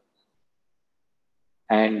sport?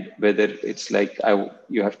 And whether it's like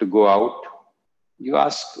you have to go out, you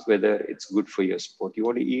ask whether it's good for your sport. You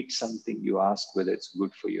want to eat something, you ask whether it's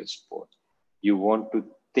good for your sport. You want to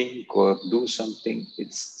think or do something,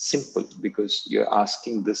 it's simple, because you're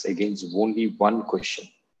asking this against only one question,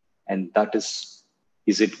 and that is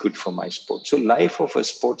it good for my sport? So life of a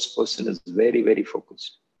sports person is very, very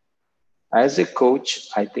focused. As a coach,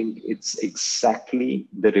 I think it's exactly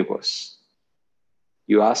the reverse.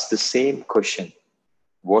 You ask the same question: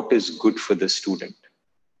 what is good for the student?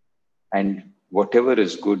 and whatever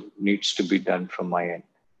is good needs to be done from my end.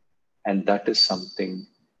 And that is something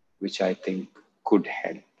which I think could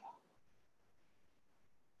help.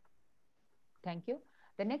 Thank you.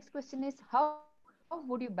 The next question is, how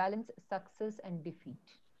would you balance success and defeat?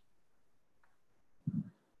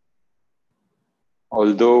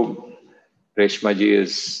 Although Reshmaji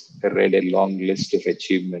has read a long list of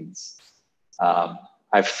achievements,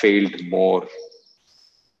 I've failed more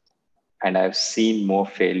and I've seen more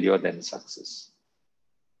failure than success.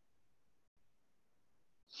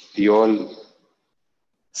 We all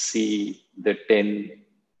see the 10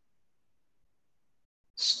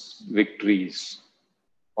 victories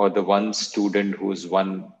or the one student who's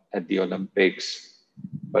won at the Olympics,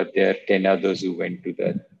 but there are 10 others who went to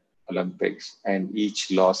the Olympics, and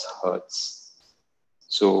each loss hurts.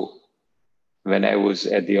 So when I was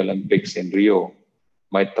at the Olympics in Rio,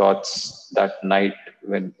 my thoughts that night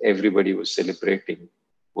when everybody was celebrating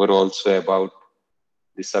were also about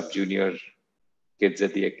the sub-junior kids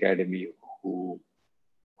at the academy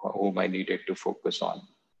whom I needed to focus on.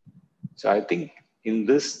 So I think in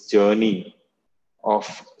this journey of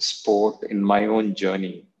sport, in my own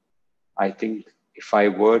journey, I think if I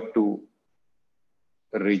were to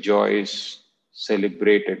rejoice,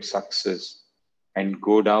 celebrate at success, and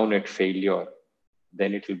go down at failure,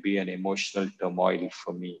 then it will be an emotional turmoil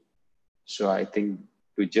for me. So I think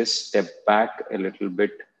to just step back a little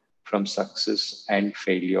bit from success and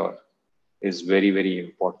failure is very, very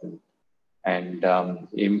important. And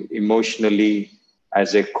emotionally,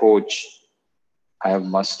 as a coach, I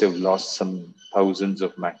must have lost some thousands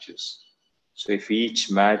of matches. So if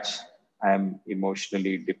each match I'm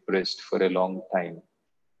emotionally depressed for a long time,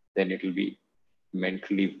 then it will be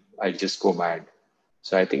mentally, I'll just go mad.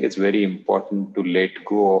 So I think it's very important to let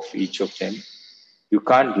go of each of them. You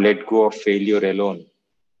can't let go of failure alone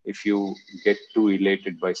if you get too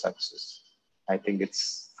elated by success. I think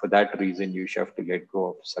it's for that reason you should have to let go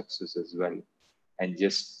of success as well and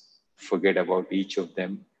just forget about each of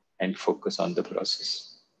them and focus on the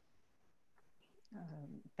process.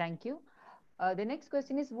 Thank you. The next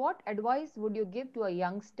question is, what advice would you give to a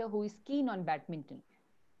youngster who is keen on badminton?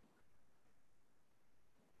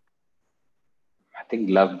 I think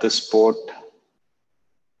love the sport,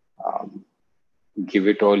 um, give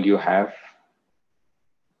it all you have,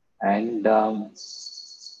 and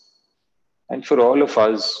for all of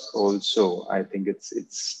us also, I think it's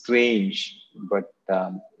strange, but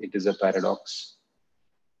it is a paradox.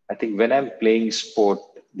 I think when I'm playing sport,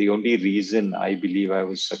 the only reason I believe I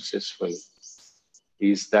was successful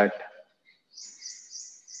is that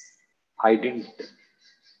I didn't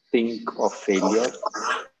think of failure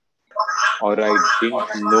or I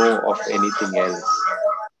didn't know of anything else.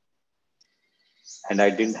 And I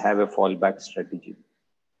didn't have a fallback strategy.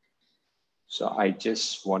 So I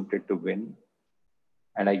just wanted to win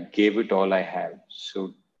and I gave it all I have.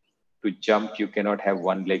 So to jump, you cannot have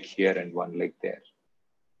one leg here and one leg there.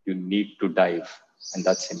 You need to dive, and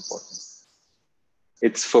that's important.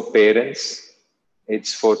 It's for parents,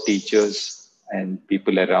 it's for teachers and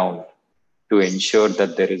people around to ensure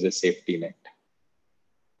that there is a safety net.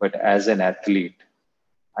 But as an athlete,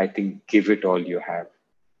 I think give it all you have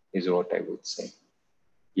is what I would say.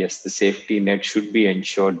 Yes, the safety net should be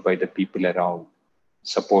ensured by the people around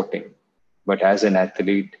supporting. But as an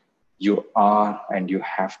athlete, you are and you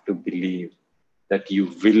have to believe that you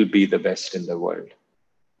will be the best in the world.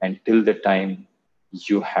 And till the time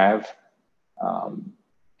you have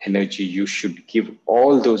energy, you should give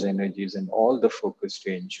all those energies and all the focus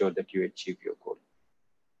to ensure that you achieve your goal.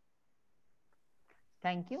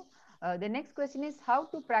 Thank you. The next question is, how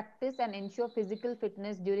to practice and ensure physical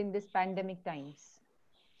fitness during this pandemic times?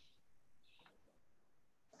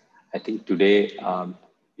 I think today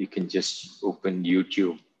you can just open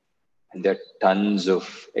YouTube and there are tons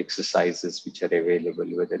of exercises which are available,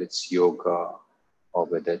 whether it's yoga or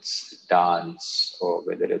whether it's dance or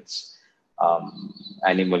whether it's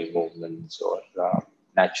animal movements or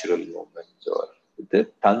natural movements, or there are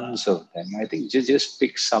tons of them. I think just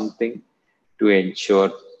pick something to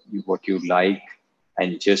ensure what you like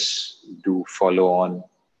and just do follow on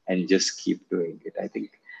and just keep doing it. I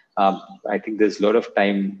think there's a lot of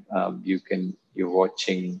time you're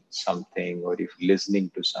watching something or if listening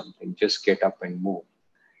to something, just get up and move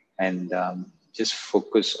and just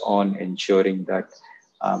focus on ensuring that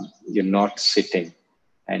you're not sitting.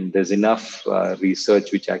 And there's enough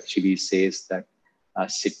research which actually says that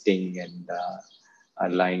sitting and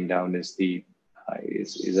lying down is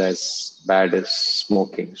as bad as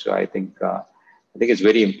smoking. So I think it's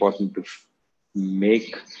very important to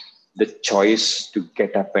make the choice to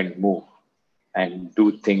get up and move and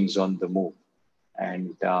do things on the move.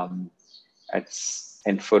 And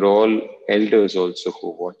And for all elders also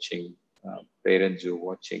who are watching, parents who are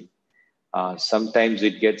watching, sometimes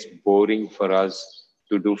it gets boring for us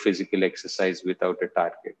to do physical exercise without a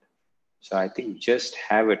target. So I think just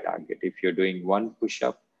have a target. If you're doing one push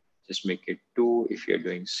up, just make it two. If you're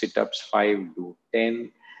doing sit ups, five, do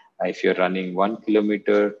 10. If you're running 1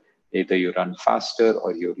 kilometer, either you run faster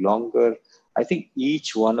or you longer. I think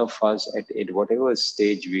each one of us at whatever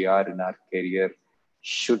stage we are in our career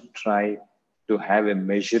should try to have a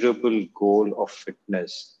measurable goal of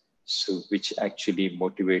fitness, so which actually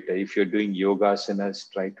motivate. If you're doing yoga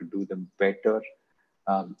asanas, try to do them better,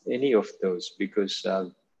 any of those, because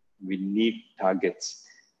we need targets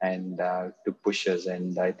and to push us.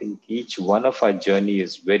 And I think each one of our journey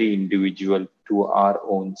is very individual to our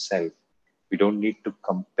own self. We don't need to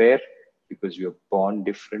compare because we are born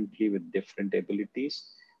differently with different abilities,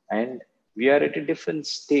 and we are at a different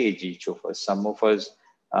stage, each of us. Some of us,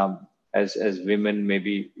 as women,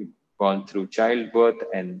 maybe gone through childbirth,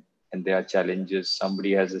 and there are challenges.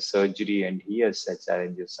 Somebody has a surgery and he has such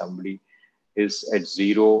challenges. Somebody is at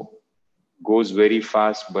zero, goes very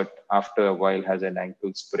fast, but after a while has an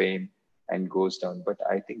ankle sprain and goes down. But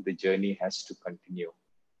I think the journey has to continue,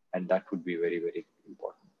 and that would be very, very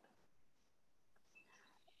important.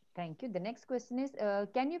 Thank you. The next question is,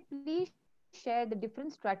 can you please share the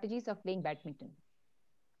different strategies of playing badminton?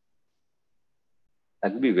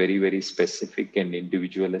 That would be very, very specific and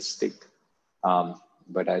individualistic.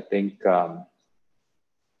 But I think the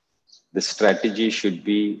strategy should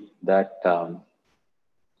be that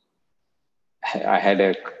I had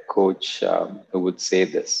a coach who would say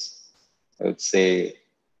this. I would say,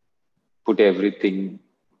 put everything,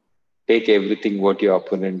 take everything what your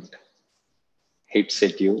opponent hits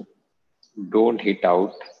at you. Don't hit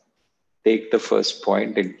out. Take the first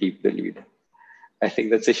point and keep the lead. I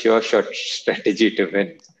think that's a sure shot strategy to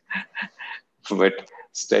win. But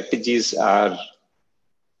strategies are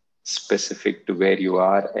specific to where you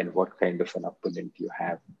are and what kind of an opponent you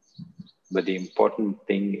have. But the important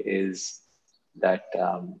thing is that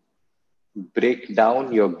break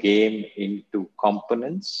down your game into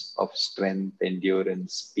components of strength,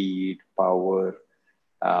 endurance, speed, power,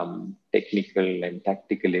 technical and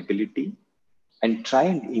tactical ability, and try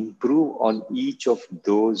and improve on each of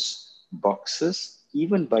those boxes,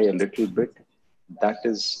 even by a little bit. That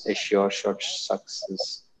is a sure shot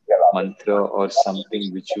success mantra, or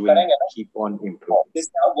something which you will keep on improving.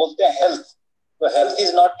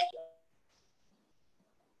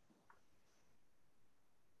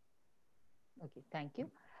 Okay, thank you.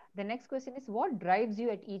 The next question is, what drives you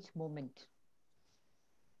at each moment?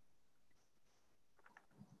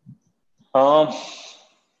 Um,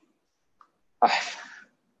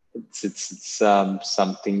 it's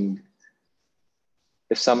something.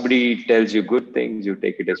 If somebody tells you good things, you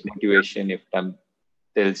take it as motivation. If them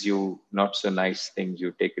tells you not so nice things,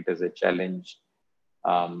 you take it as a challenge.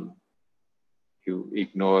 Um, you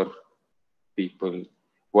ignore people.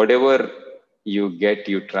 Whatever you get,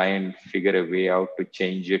 you try and figure a way out to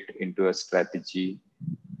change it into a strategy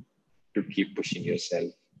to keep pushing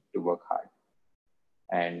yourself to work hard.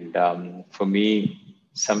 And for me,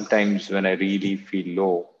 sometimes when I really feel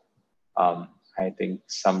low, I think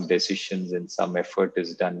some decisions and some effort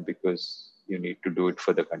is done because you need to do it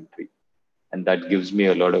for the country. And that gives me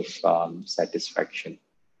a lot of satisfaction,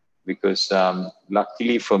 because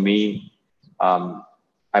luckily for me, um,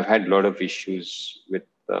 I've had a lot of issues with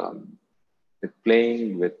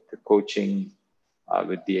playing, with the coaching,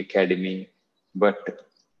 with the academy. But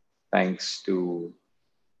thanks to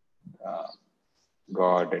uh,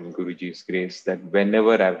 God and Guruji's grace, that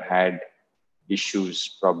whenever I've had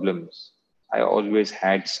issues, problems, I always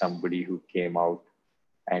had somebody who came out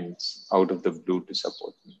and out of the blue to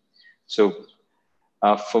support me. So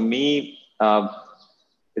for me,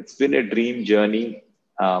 it's been a dream journey.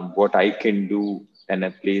 What I can do in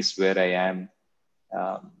a place where I am,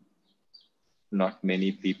 um, not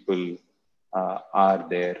many people are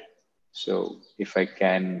there. So if I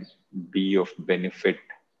can be of benefit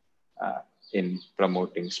uh, in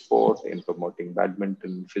promoting sport, in promoting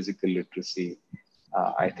badminton, physical literacy,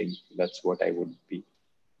 I think that's what I would be.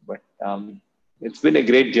 But it's been a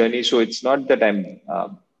great journey. So it's not that uh,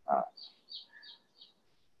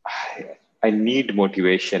 I need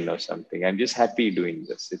motivation or something. I'm just happy doing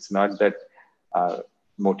this. It's not that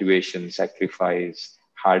motivation, sacrifice,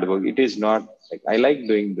 hard work. It is not like, I like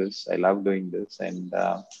doing this. I love doing this,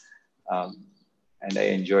 um, and I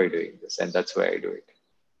enjoy doing this, and that's why I do it.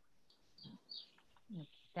 Okay,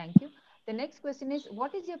 thank you. The next question is,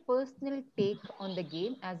 what is your personal take on the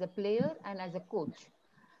game as a player and as a coach?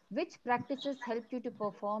 Which practices helped you to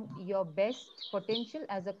perform your best potential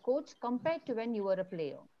as a coach compared to when you were a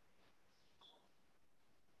player?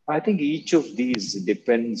 I think each of these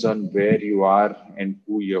depends on where you are and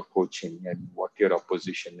who you're coaching and what your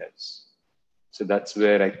opposition is. So that's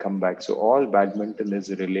where I come back. So all badminton is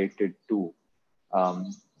related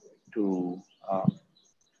um, to uh,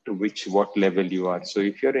 to which what level you are. So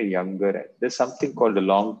if you're a younger, there's something called a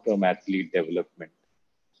long-term athlete development,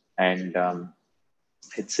 and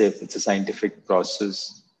it's a scientific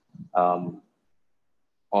process um,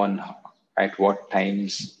 on at what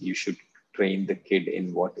times you should train the kid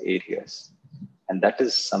in what areas, and that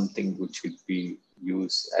is something which should be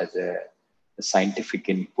used as a scientific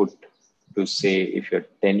input to say if you're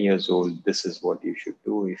 10 years old, this is what you should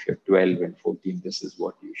do. If you're 12 and 14, this is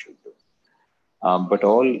what you should do. But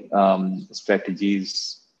all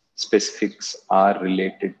strategies specifics are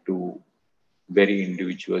related to very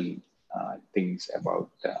individual things about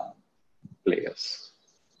players.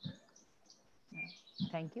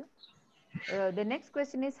 Thank you. The next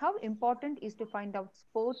question is, how important is to find out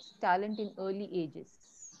sports talent in early ages?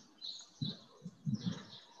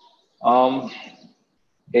 Um,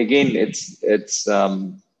 Again, it's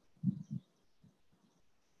the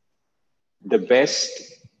best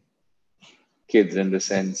kids in the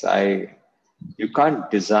sense you can't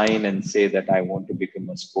design and say that I want to become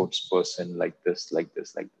a sports person like this, like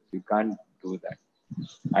this, like this. You can't do that.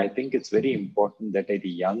 I think it's very important that at a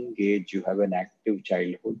young age you have an active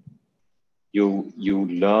childhood. You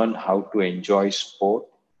learn how to enjoy sport,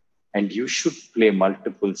 and you should play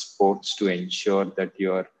multiple sports to ensure that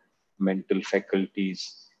your mental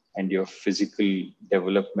faculties and your physical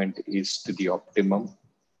development is to the optimum,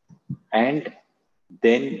 and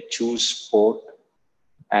then choose sport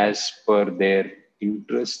as per their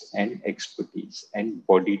interest and expertise and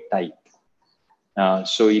body type.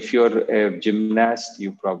 So if you're a gymnast,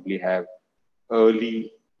 you probably have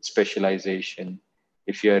early specialization.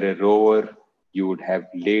 If you're a rower, you would have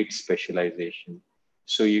late specialization.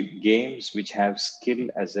 So games which have skill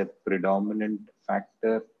as a predominant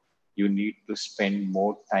factor, you need to spend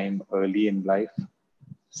more time early in life.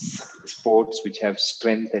 Sports which have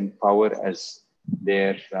strength and power as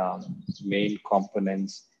their main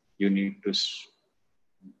components, you need to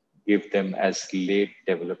give them as late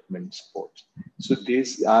development sports. So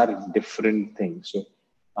these are different things. So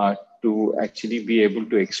to actually be able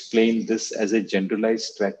to explain this as a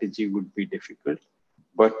generalized strategy would be difficult,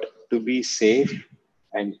 but to be safe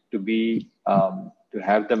and to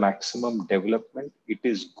have the maximum development, it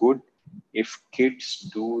is good if kids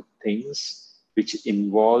do things which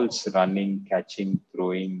involves running, catching,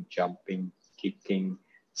 throwing, jumping, kicking,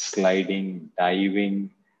 sliding, diving,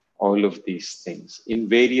 all of these things in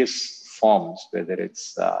various forms, whether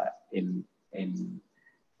it's in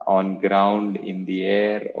on ground, in the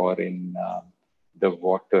air, or in the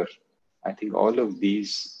water. I think all of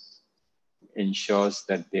these ensures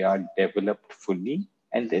that they are developed fully,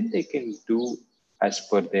 and then they can do as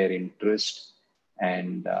per their interest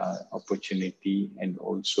and opportunity, and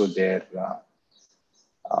also their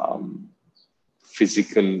um,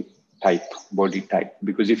 physical type, body type.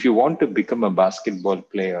 Because if you want to become a basketball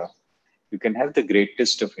player, you can have the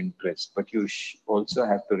greatest of interest, but you also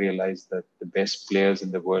have to realize that the best players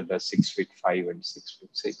in the world are 6'5" and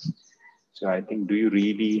 6'6". So I think, do you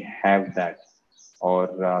really have that? Or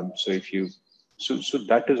so if you, so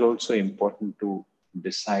that is also important to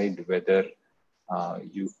decide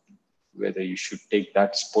you whether you should take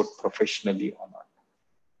that sport professionally or not.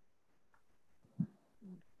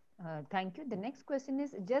 Thank you. The next question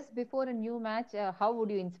is, just before a new match, how would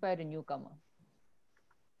you inspire a newcomer?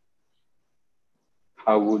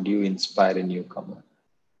 How would you inspire a newcomer?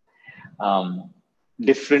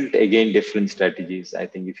 Different strategies. I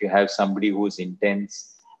think if you have somebody who's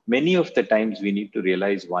intense, many of the times we need to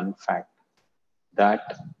realize one fact,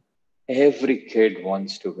 that every kid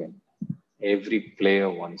wants to win. Every player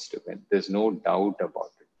wants to win. There's no doubt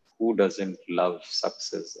about it. Who doesn't love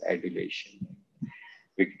success, adulation,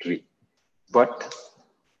 victory? But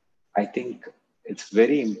I think it's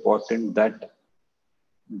very important that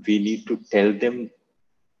we need to tell them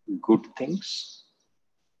good things.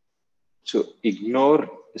 So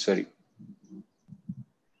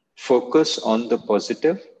focus on the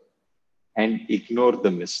positive and ignore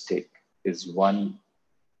the mistake is one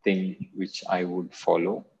thing which I would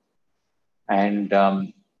follow. And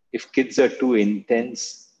if kids are too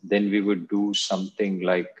intense, then we would do something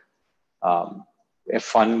like a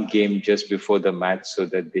fun game just before the match so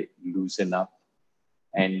that they loosen up,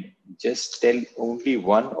 and just tell only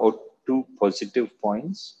one or two positive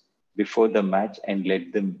points before the match and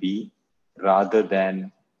let them be, rather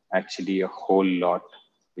than actually a whole lot.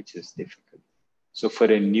 which is difficult. So for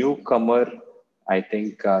a newcomer, I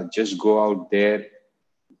think just go out there,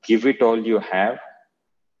 give it all you have.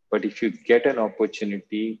 But if you get an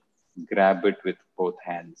opportunity, grab it with both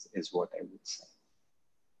hands is what I would say.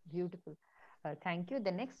 Beautiful. Thank you.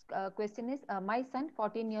 The next question is, my son,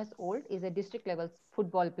 14 years old, is a district level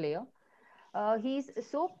football player. He's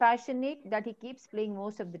so passionate that he keeps playing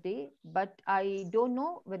most of the day, but I don't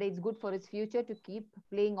know whether it's good for his future to keep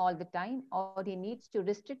playing all the time, or he needs to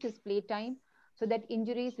restrict his play time so that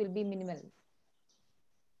injuries will be minimal.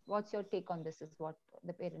 What's your take on this? Is what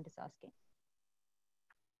the parent is asking.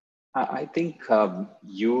 I think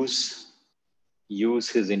use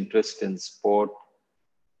his interest in sport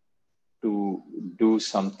to do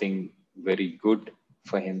something very good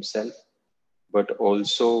for himself, but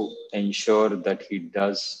also ensure that he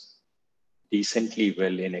does decently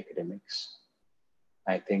well in academics.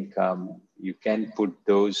 I think you can put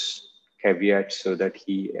those caveats so that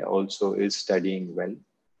he also is studying well.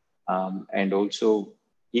 And also,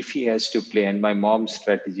 if he has to play, and my mom's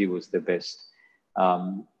strategy was the best.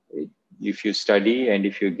 Um, if you study and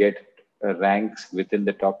if you get ranks within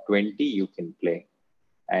the top 20, you can play.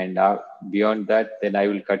 And beyond that, then I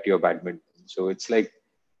will cut your badminton. So it's like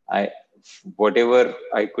I, whatever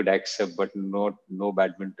I could accept, but no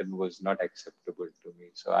badminton was not acceptable to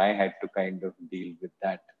me. So I had to kind of deal with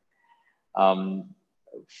that. Um,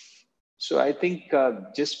 so I think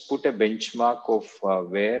just put a benchmark of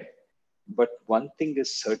where, but one thing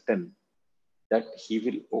is certain, that he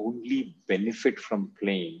will only benefit from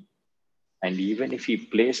playing. And even if he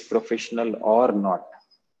plays professional or not,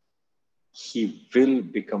 he will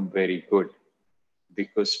become very good,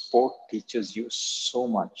 because sport teaches you so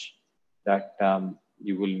much that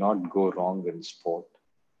you will not go wrong in sport.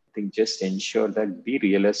 I think just ensure that be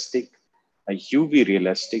realistic. You be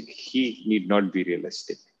realistic. He need not be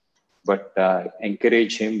realistic, but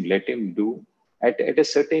encourage him, let him do. At a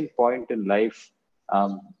certain point in life,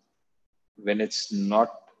 um, when it's not,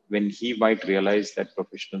 when he might realize that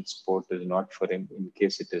professional sport is not for him, in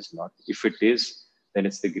case it is not. If it is, then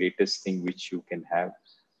it's the greatest thing which you can have.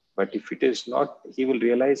 But if it is not, he will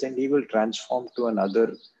realize and he will transform to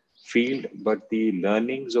another field. But the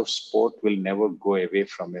learnings of sport will never go away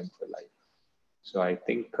from him for life. So I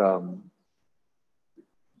think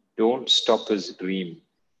don't stop his dream,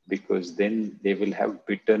 because then they will have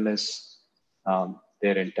bitterness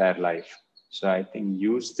their entire life. So I think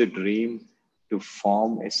use the dream to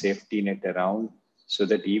form a safety net around, so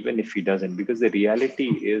that even if he doesn't, because the reality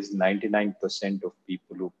is 99% of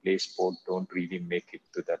people who play sport don't really make it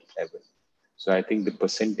to that level. So I think the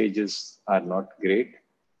percentages are not great,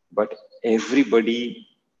 but everybody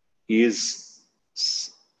is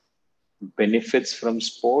benefits from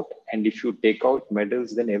sport. And if you take out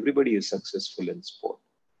medals, then everybody is successful in sport.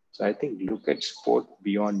 So I think look at sport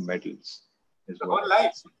beyond medals. Is the what whole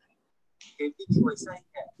life.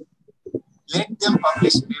 Let them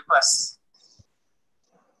publish papers,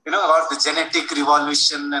 about the genetic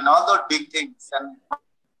revolution and all those big things. And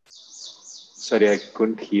sorry, I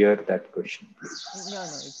couldn't hear that question. No, no,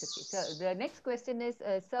 it's okay. So the next question is,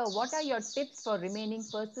 sir, what are your tips for remaining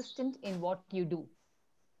persistent in what you do?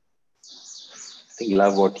 I think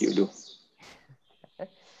love what you do.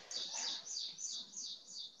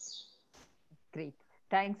 Great.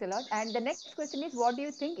 Thanks a lot. And the next question is, what do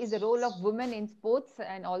you think is the role of women in sports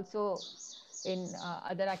and also in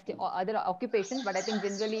other occupations? But I think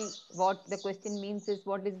generally what the question means is,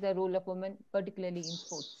 what is the role of women, particularly in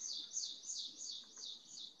sports?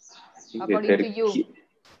 According to you.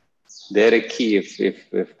 They're a key.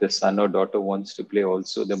 If the son or daughter wants to play,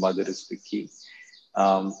 also the mother is the key.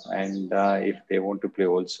 And if they want to play,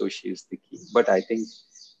 also she is the key. But I think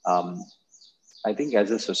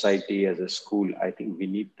as a society, as a school, I think we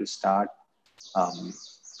need to start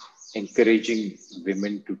encouraging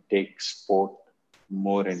women to take sport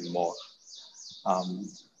more and more.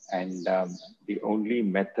 And the only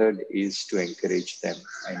method is to encourage them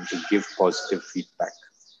and to give positive feedback.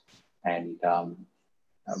 And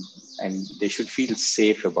they should feel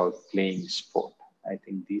safe about playing sport. I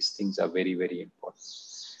think these things are very, very important.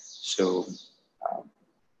 So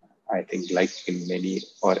I think like in many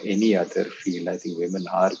or any other field, I think women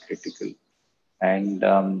are critical. And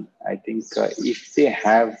I think if they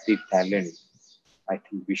have the talent, I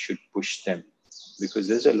think we should push them, because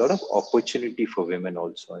there's a lot of opportunity for women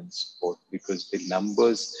also in sport, because the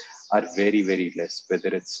numbers are very, very less, whether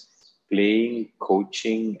it's playing,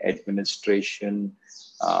 coaching, administration,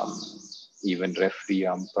 even referee,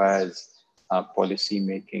 umpires, policy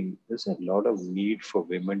making. There's a lot of need for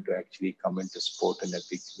women to actually come into sport in a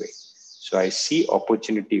big way. So I see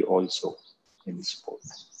opportunity also in sport.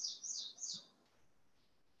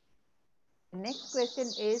 The next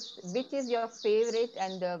question is, which is your favorite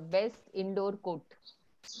and the best indoor court?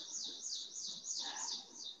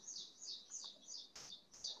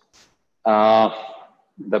 Uh,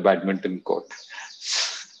 the badminton court.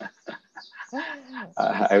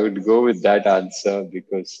 I would go with that answer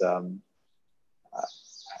because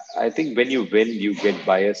I think when you win, you get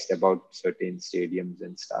biased about certain stadiums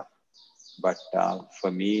and stuff. But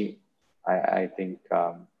for me, I think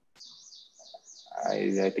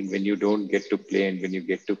I think when you don't get to play and when you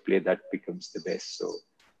get to play, that becomes the best. So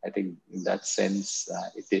I think in that sense,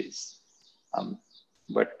 it is. Um,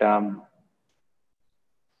 but I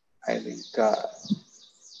think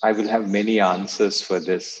I will have many answers for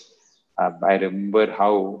this. I remember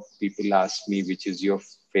how people ask me, which is your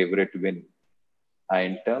favorite win?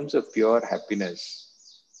 In terms of pure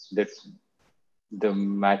happiness, that the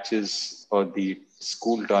matches or the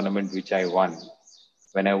school tournament which I won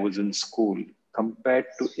when I was in school, compared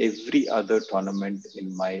to every other tournament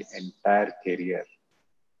in my entire career,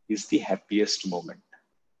 is the happiest moment.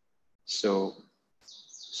 So,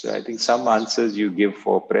 so I think some answers you give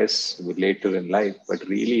for press later in life, but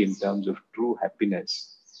really in terms of true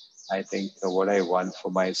happiness, I think what I won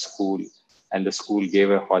for my school, and the school gave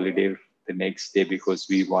a holiday the next day because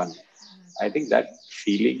we won. I think that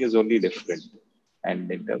feeling is only different.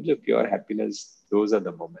 And in terms of pure happiness, those are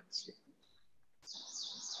the moments.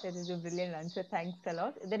 That is a brilliant answer. Thanks a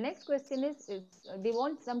lot. The next question is they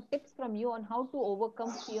want some tips from you on how to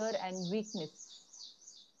overcome fear and weakness.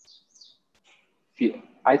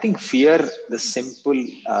 I think fear, the simple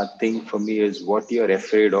thing for me is what you're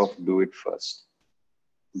afraid of, do it first.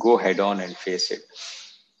 Go head on and face it.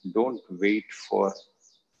 Don't wait for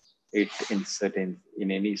it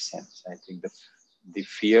in any sense. I think the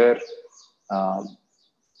fear um,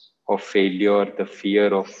 of failure, the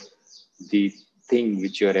fear of the thing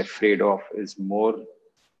which you're afraid of is more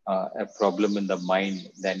a problem in the mind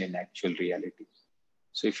than in actual reality.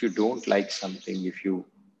 So if you don't like something, if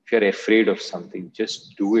you're afraid of something,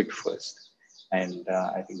 just do it first. And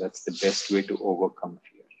I think that's the best way to overcome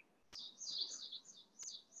fear.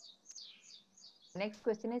 The next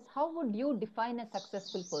question is, how would you define a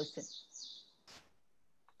successful person?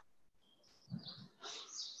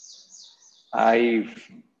 I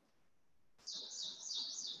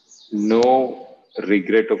no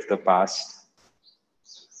regret of the past,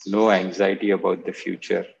 no anxiety about the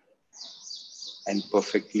future, and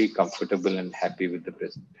perfectly comfortable and happy with the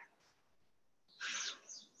present.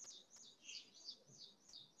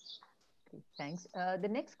 Okay, thanks. The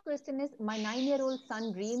next question is, my 9-year-old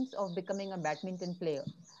son dreams of becoming a badminton player.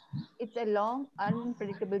 It's a long,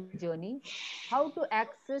 unpredictable journey. How to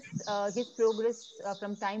access his progress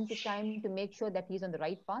from time to time to make sure that he's on the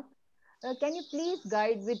right path? Can you please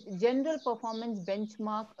guide with general performance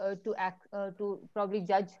benchmark to probably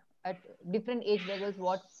judge at different age levels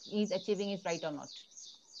what he's achieving is right or not?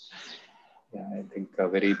 Yeah, I think a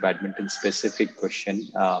very badminton specific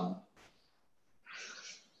question.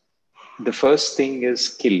 The first thing is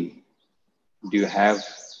skill. Do you have,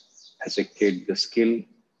 as a kid, the skill,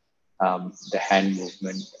 the hand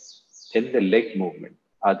movement, then the leg movement?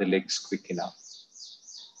 Are the legs quick enough?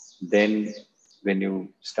 Then, when you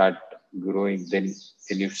start growing, then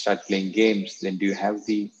you start playing games. Then do you have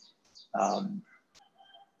um,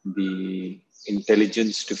 the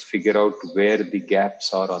intelligence to figure out where the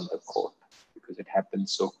gaps are on the court? Because it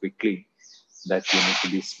happens so quickly that you need to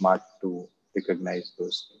be smart to recognize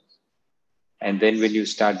those things. And then when you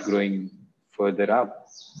start growing further up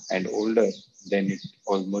and older, then it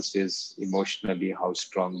almost is emotionally how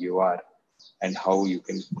strong you are and how you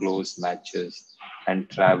can close matches and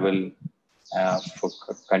travel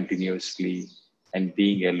continuously and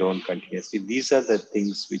being alone continuously. These are the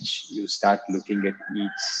things which you start looking at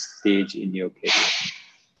each stage in your career.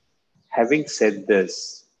 Having said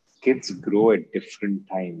this, kids grow at different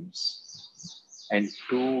times, and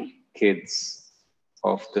two kids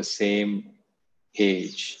of the same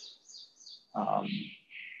age um,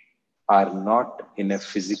 are not in a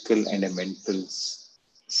physical and a mental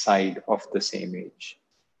side of the same age.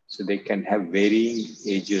 So they can have varying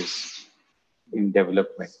ages in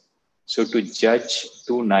development. So to judge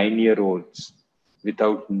two 9-year-olds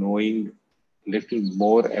without knowing little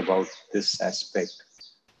more about this aspect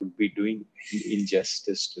would be doing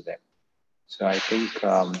injustice to them. So I think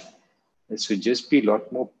so just be a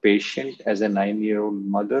lot more patient as a 9-year-old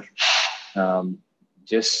mother. Um,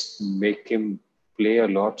 just make him play a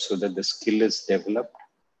lot so that the skill is developed,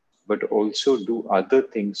 but also do other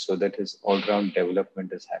things so that his all-round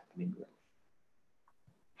development is happening well.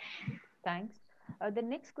 Thanks. The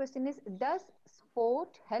next question is, does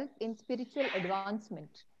sport help in spiritual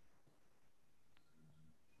advancement?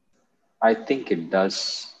 I think it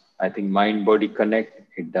does. I think mind body connect,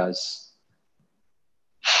 it does.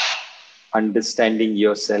 Understanding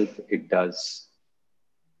yourself, it does.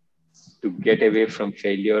 To get away from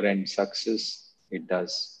failure and success, it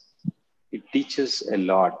does. It teaches a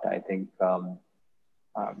lot. I think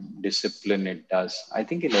discipline, it does. I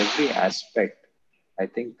think in every aspect, I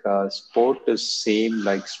think sport is same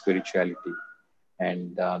like spirituality.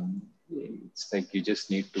 And it's like you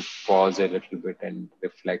just need to pause a little bit and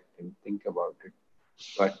reflect and think about it.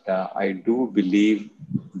 But I do believe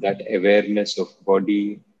that awareness of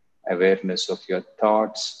body, awareness of your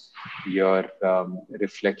thoughts, your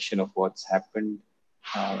reflection of what's happened,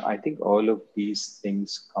 I think all of these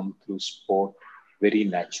things come through sport very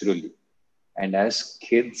naturally. And as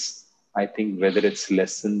kids, I think whether it's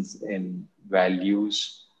lessons in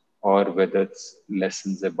values or whether it's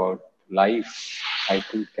lessons about life, I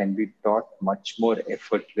think can be taught much more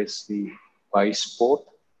effortlessly by sport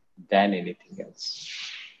than anything else.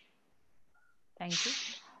 Thank you.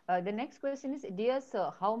 The next question is, dear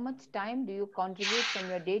sir, how much time do you contribute from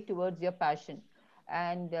your day towards your passion?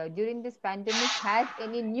 And during this pandemic, has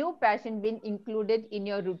any new passion been included in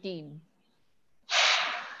your routine?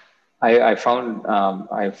 I found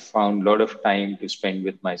a lot of time to spend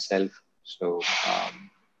with myself. So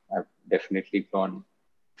I've definitely gone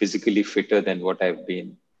physically fitter than what I've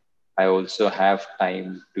been. I also have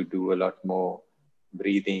time to do a lot more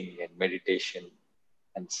breathing and meditation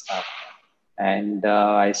and stuff. And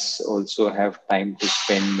also have time to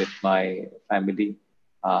spend with my family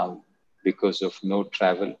because of no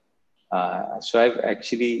travel. So I've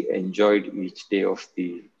actually enjoyed each day of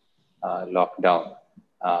the lockdown.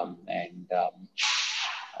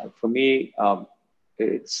 For me,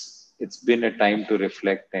 it's been a time to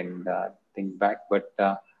reflect and think back. But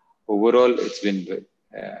overall, it's been good.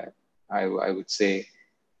 I would say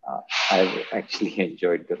I've actually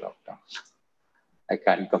enjoyed the lockdown. I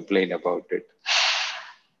can't complain about it.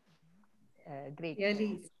 Great.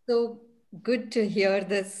 Really so good to hear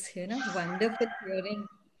this, wonderful hearing.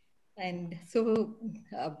 And so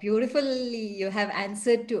beautifully, you have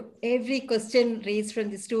answered to every question raised from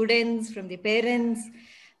the students, from the parents,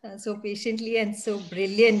 so patiently and so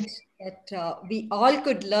brilliant that we all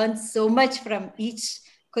could learn so much from each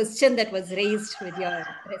question that was raised with your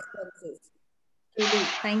responses. Truly,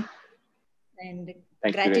 thank you. And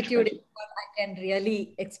Thank you, gratitude Reshma is ji. what I can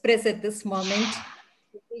really express at this moment.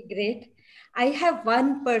 Really great. I have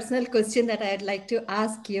one personal question that I'd like to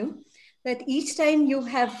ask you. That each time you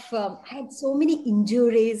have had so many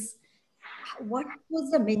injuries, what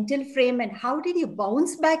was the mental frame and how did you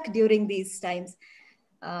bounce back during these times?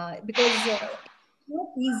 Because it's not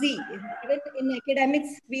easy. Even in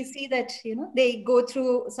academics, we see that they go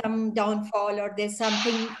through some downfall or there's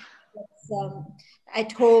something that's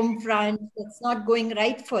at home front that's not going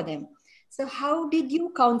right for them. So, how did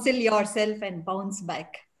you counsel yourself and bounce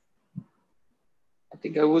back? I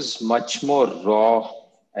think I was much more raw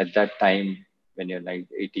at that time when you're like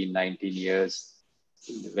 18, 19 years,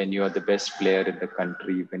 when you are the best player in the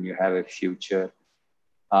country, when you have a future.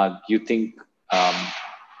 You think um,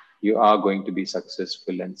 you are going to be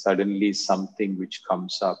successful, and suddenly something which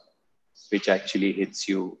comes up, which actually hits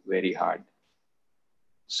you very hard.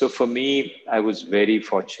 So for me, I was very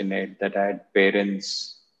fortunate that I had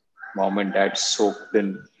parents, mom and dad soaked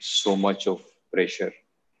in so much of pressure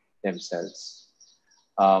themselves.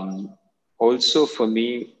 Also, for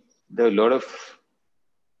me, there are a lot of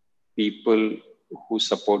people who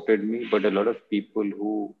supported me, but a lot of people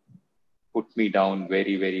who put me down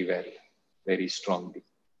very, very well, very strongly.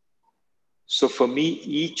 So for me,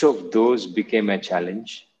 each of those became a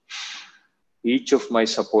challenge. Each of my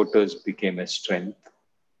supporters became a strength.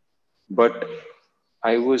 But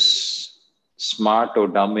I was smart or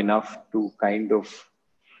dumb enough to kind of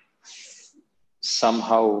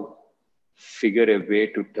somehow figure a way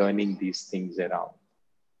to turning these things around.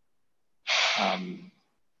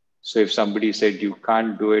 So if somebody said you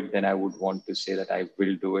can't do it, then I would want to say that I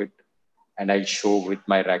will do it. And I'll show with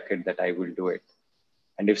my racket that I will do it.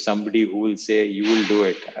 And if somebody who will say you will do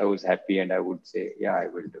it, I was happy and I would say, yeah, I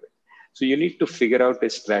will do it. So you need to figure out a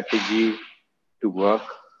strategy to work.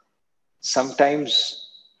 Sometimes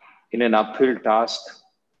in an uphill task,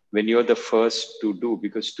 when you're the first to do,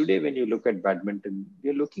 because today when you look at badminton,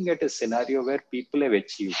 you're looking at a scenario where people have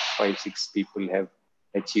achieved, 5, 6 people have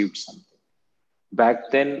achieved something.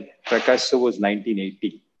 Back then, Prakash was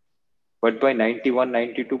 1980. But by 91,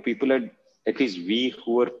 92, people had, at least we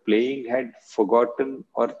who were playing, had forgotten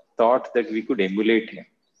or thought that we could emulate him.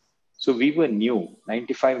 So we were new.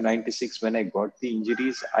 95, 96, when I got the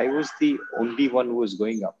injuries, I was the only one who was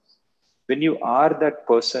going up. When you are that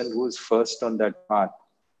person who is first on that path,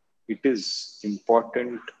 it is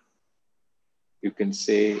important, you can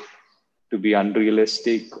say, to be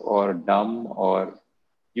unrealistic or dumb, or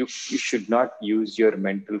you should not use your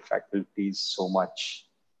mental faculties so much.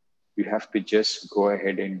 You have to just go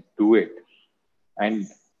ahead and do it. And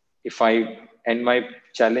my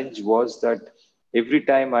challenge was that every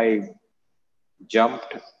time I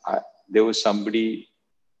jumped, there was somebody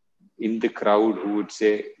in the crowd who would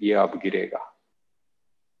say, "Ye ab girega."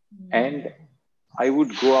 And I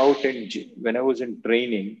would go out and when I was in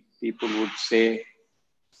training, people would say,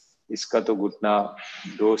 "इसका तो घुटना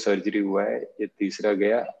 2 surgery हुआ है, ये तीसरा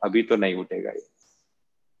गया, अभी तो नहीं उठेगा ये."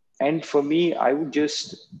 And for me, I would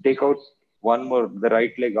just take out one more, the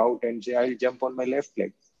right leg out, and say, "I'll jump on my left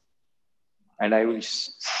leg." And I will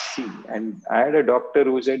see. And I had a doctor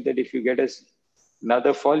who said that if you get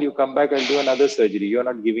another fall, you come back, I'll do another surgery. You're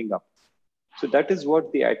not giving up. So that is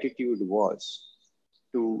what the attitude was,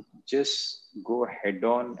 to just go head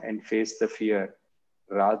on and face the fear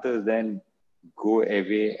rather than go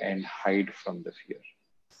away and hide from the fear.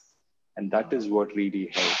 And that is what really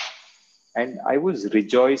helped. And I was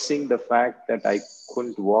rejoicing the fact that I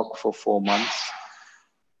couldn't walk for 4 months.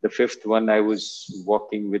 The 5th one, I was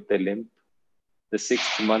walking with a limp. The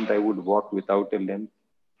 6th month, I would walk without a limp.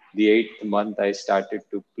 The 8th month, I started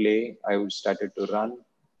to play. I started to run.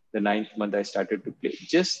 The 9th month, I started to play.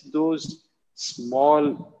 Just those small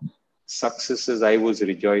successes, I was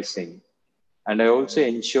rejoicing. And I also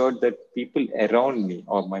ensured that people around me,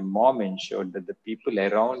 or my mom ensured that the people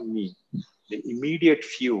around me, the immediate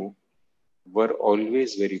few, were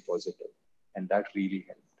always very positive. And that really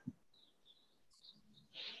helped.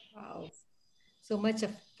 Wow. So much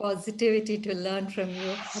of positivity to learn from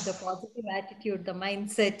you. The positive attitude, the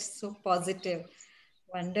mindset, so positive.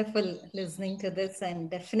 Wonderful listening to this, and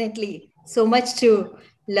definitely so much to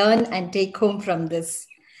learn and take home from this.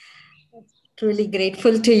 Truly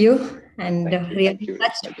grateful to you, and really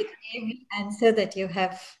touched with every answer that you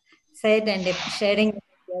have said, and sharing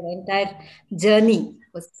your entire journey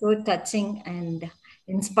was so touching and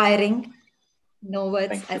inspiring. No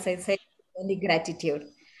words, as I said, only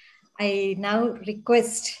gratitude. I now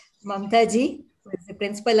request Mamta ji, who is the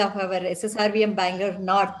principal of our SSRVM Bangalore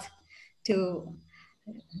North, to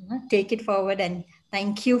take it forward, and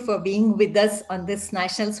thank you for being with us on this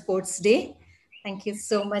National Sports Day. Thank you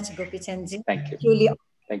so much, Gopichand ji. Thank you. Truly.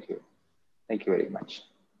 Thank you. Thank you very much.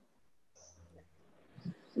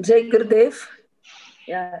 Jai Gurudev.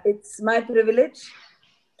 Yeah, it's my privilege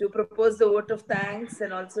to propose the vote of thanks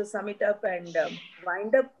and also sum it up and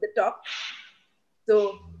wind up the talk.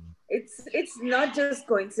 So it's not just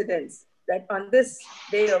coincidence that on this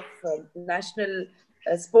day of National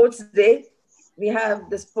Sports Day, we have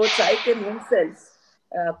the sports icon himself,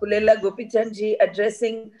 Pullela Gopichand ji,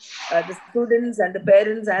 addressing the students and the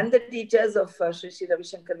parents and the teachers of Sri Ravi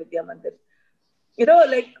Shankar Vidya Mandir. You know,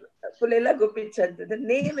 like Pullela Gopichand, the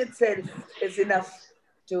name itself is enough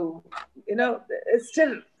to, it's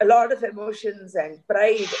still a lot of emotions and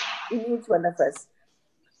pride in each one of us.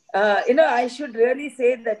 I should really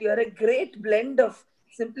say that you're a great blend of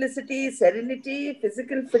simplicity, serenity,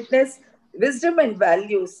 physical fitness, wisdom, and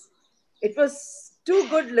values. It was too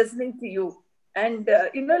good listening to you. And,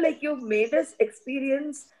 you made us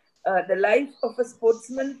experience the life of a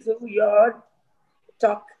sportsman through your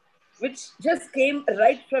talk, which just came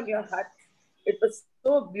right from your heart. It was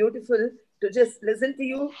so beautiful to just listen to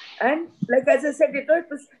you. And like, as I said, it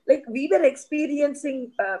was like we were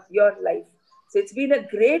experiencing your life. So it's been a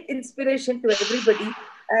great inspiration to everybody.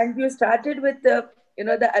 And you started with the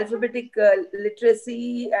alphabetic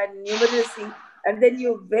literacy and numeracy, and then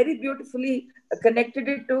you very beautifully connected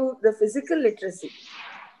it to the physical literacy.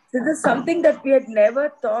 So this is something that we had never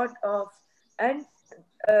thought of. And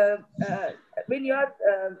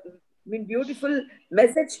beautiful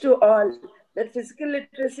message to all that physical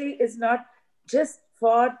literacy is not just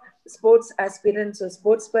for sports aspirants or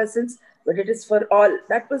sports persons, but it is for all.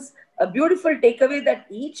 That was a beautiful takeaway that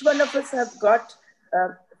each one of us have got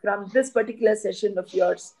from this particular session of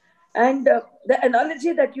yours. And the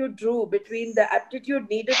analogy that you drew between the aptitude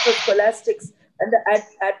needed for scholastics and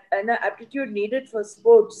the aptitude needed for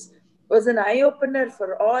sports was an eye-opener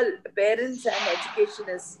for all parents and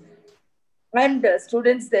educationists and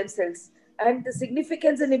students themselves. And the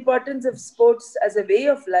significance and importance of sports as a way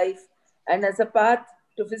of life and as a path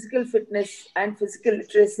to physical fitness and physical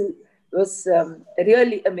literacy was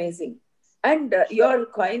really amazing. And your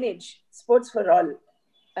coinage, sports for all,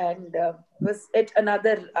 and was yet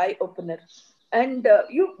another eye-opener. And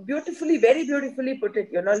you very beautifully put it.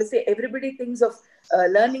 Let's say everybody thinks of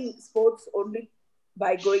learning sports only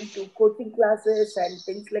by going to coaching classes and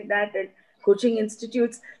things like that. And coaching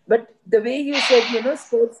institutes. But the way you said,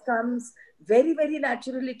 sports comes very, very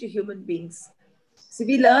naturally to human beings. So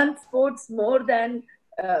we learn sports more than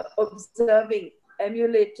observing,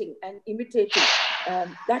 emulating, and imitating.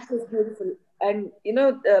 That was beautiful. And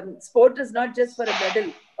sport is not just for a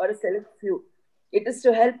medal or a select few. It is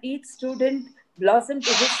to help each student blossom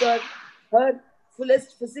to his or her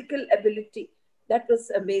fullest physical ability. That was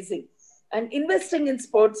amazing. And investing in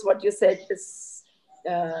sports, what you said, is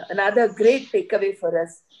another great takeaway for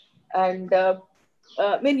us. And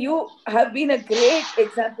you have been a great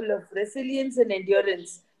example of resilience and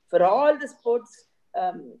endurance for all the sports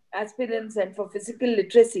aspirants and for physical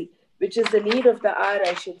literacy, which is the need of the hour,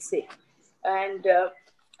 I should say. And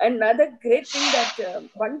another great thing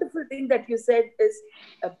wonderful thing that you said is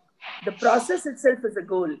uh, the process itself is a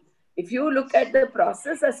goal. If you look at the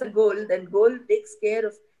process as a goal, then goal takes care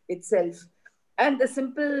of itself. And the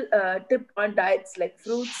simple tip on diets like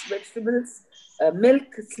fruits, vegetables,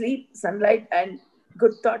 milk, sleep, sunlight, and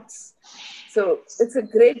good thoughts. So it's a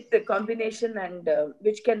great combination, and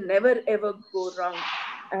which can never ever go wrong.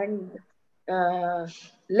 And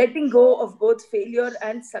letting go of both failure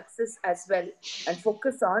and success as well, and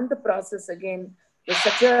focus on the process again, was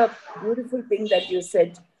such a beautiful thing that you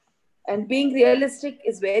said. And being realistic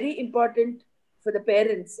is very important for the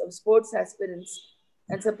parents of sports aspirants,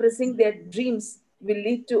 and suppressing their dreams will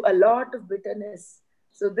lead to a lot of bitterness.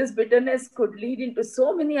 So, this bitterness could lead into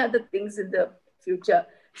so many other things in the future.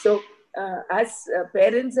 So, as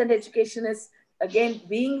parents and educationists, again,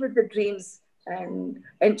 being with the dreams and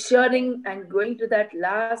ensuring and going to that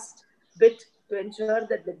last bit to ensure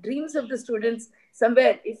that the dreams of the students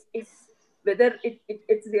somewhere, if whether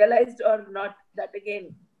it's realized or not, that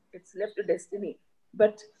again, it's left to destiny.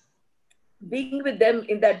 But being with them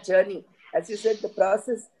in that journey, as you said, the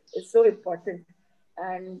process is so important.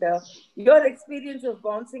 And your experience of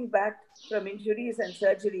bouncing back from injuries and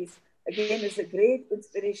surgeries, again, is a great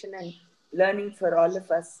inspiration and learning for all of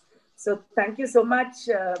us. So thank you so much,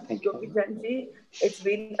 Thank Gopi you. Janji. It's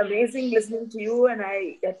been amazing listening to you. And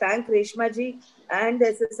I thank Reshma ji and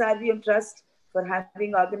SSRVM Trust for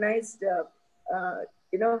having organized,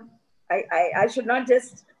 you know, I should not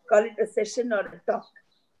just call it a session or a talk.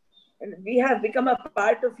 And we have become a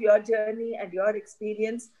part of your journey and your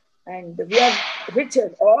experience, and we are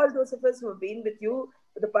richer. All those of us who have been with you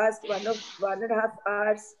for the past 1.5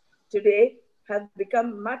 hours today have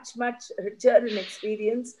become much, much richer in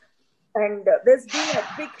experience. And there's been a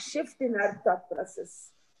big shift in our thought process.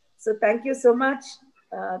 So thank you so much.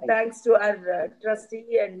 Thanks to our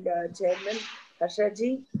trustee and chairman,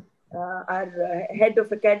 Harshaji, our head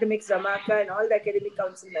of academics, Ramaka, and all the academic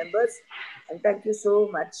council members. And thank you so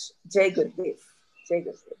much. Jai Gurudev. Jai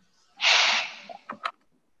Gurudev.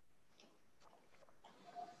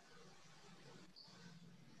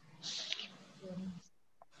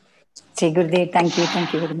 Jai Gurudev, thank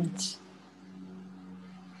you very much.